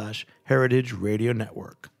facebook.com/Heritage Radio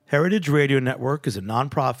Network. Heritage Radio Network is a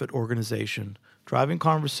nonprofit organization driving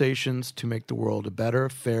conversations to make the world a better,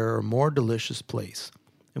 fairer, more delicious place.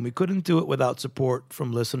 And we couldn't do it without support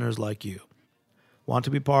from listeners like you. Want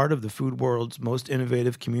to be part of the food world's most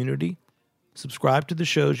innovative community? Subscribe to the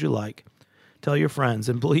shows you like. Tell your friends,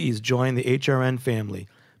 and please join the HRN family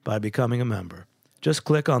by becoming a member. Just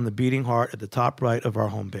click on the beating heart at the top right of our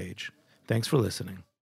homepage. Thanks for listening.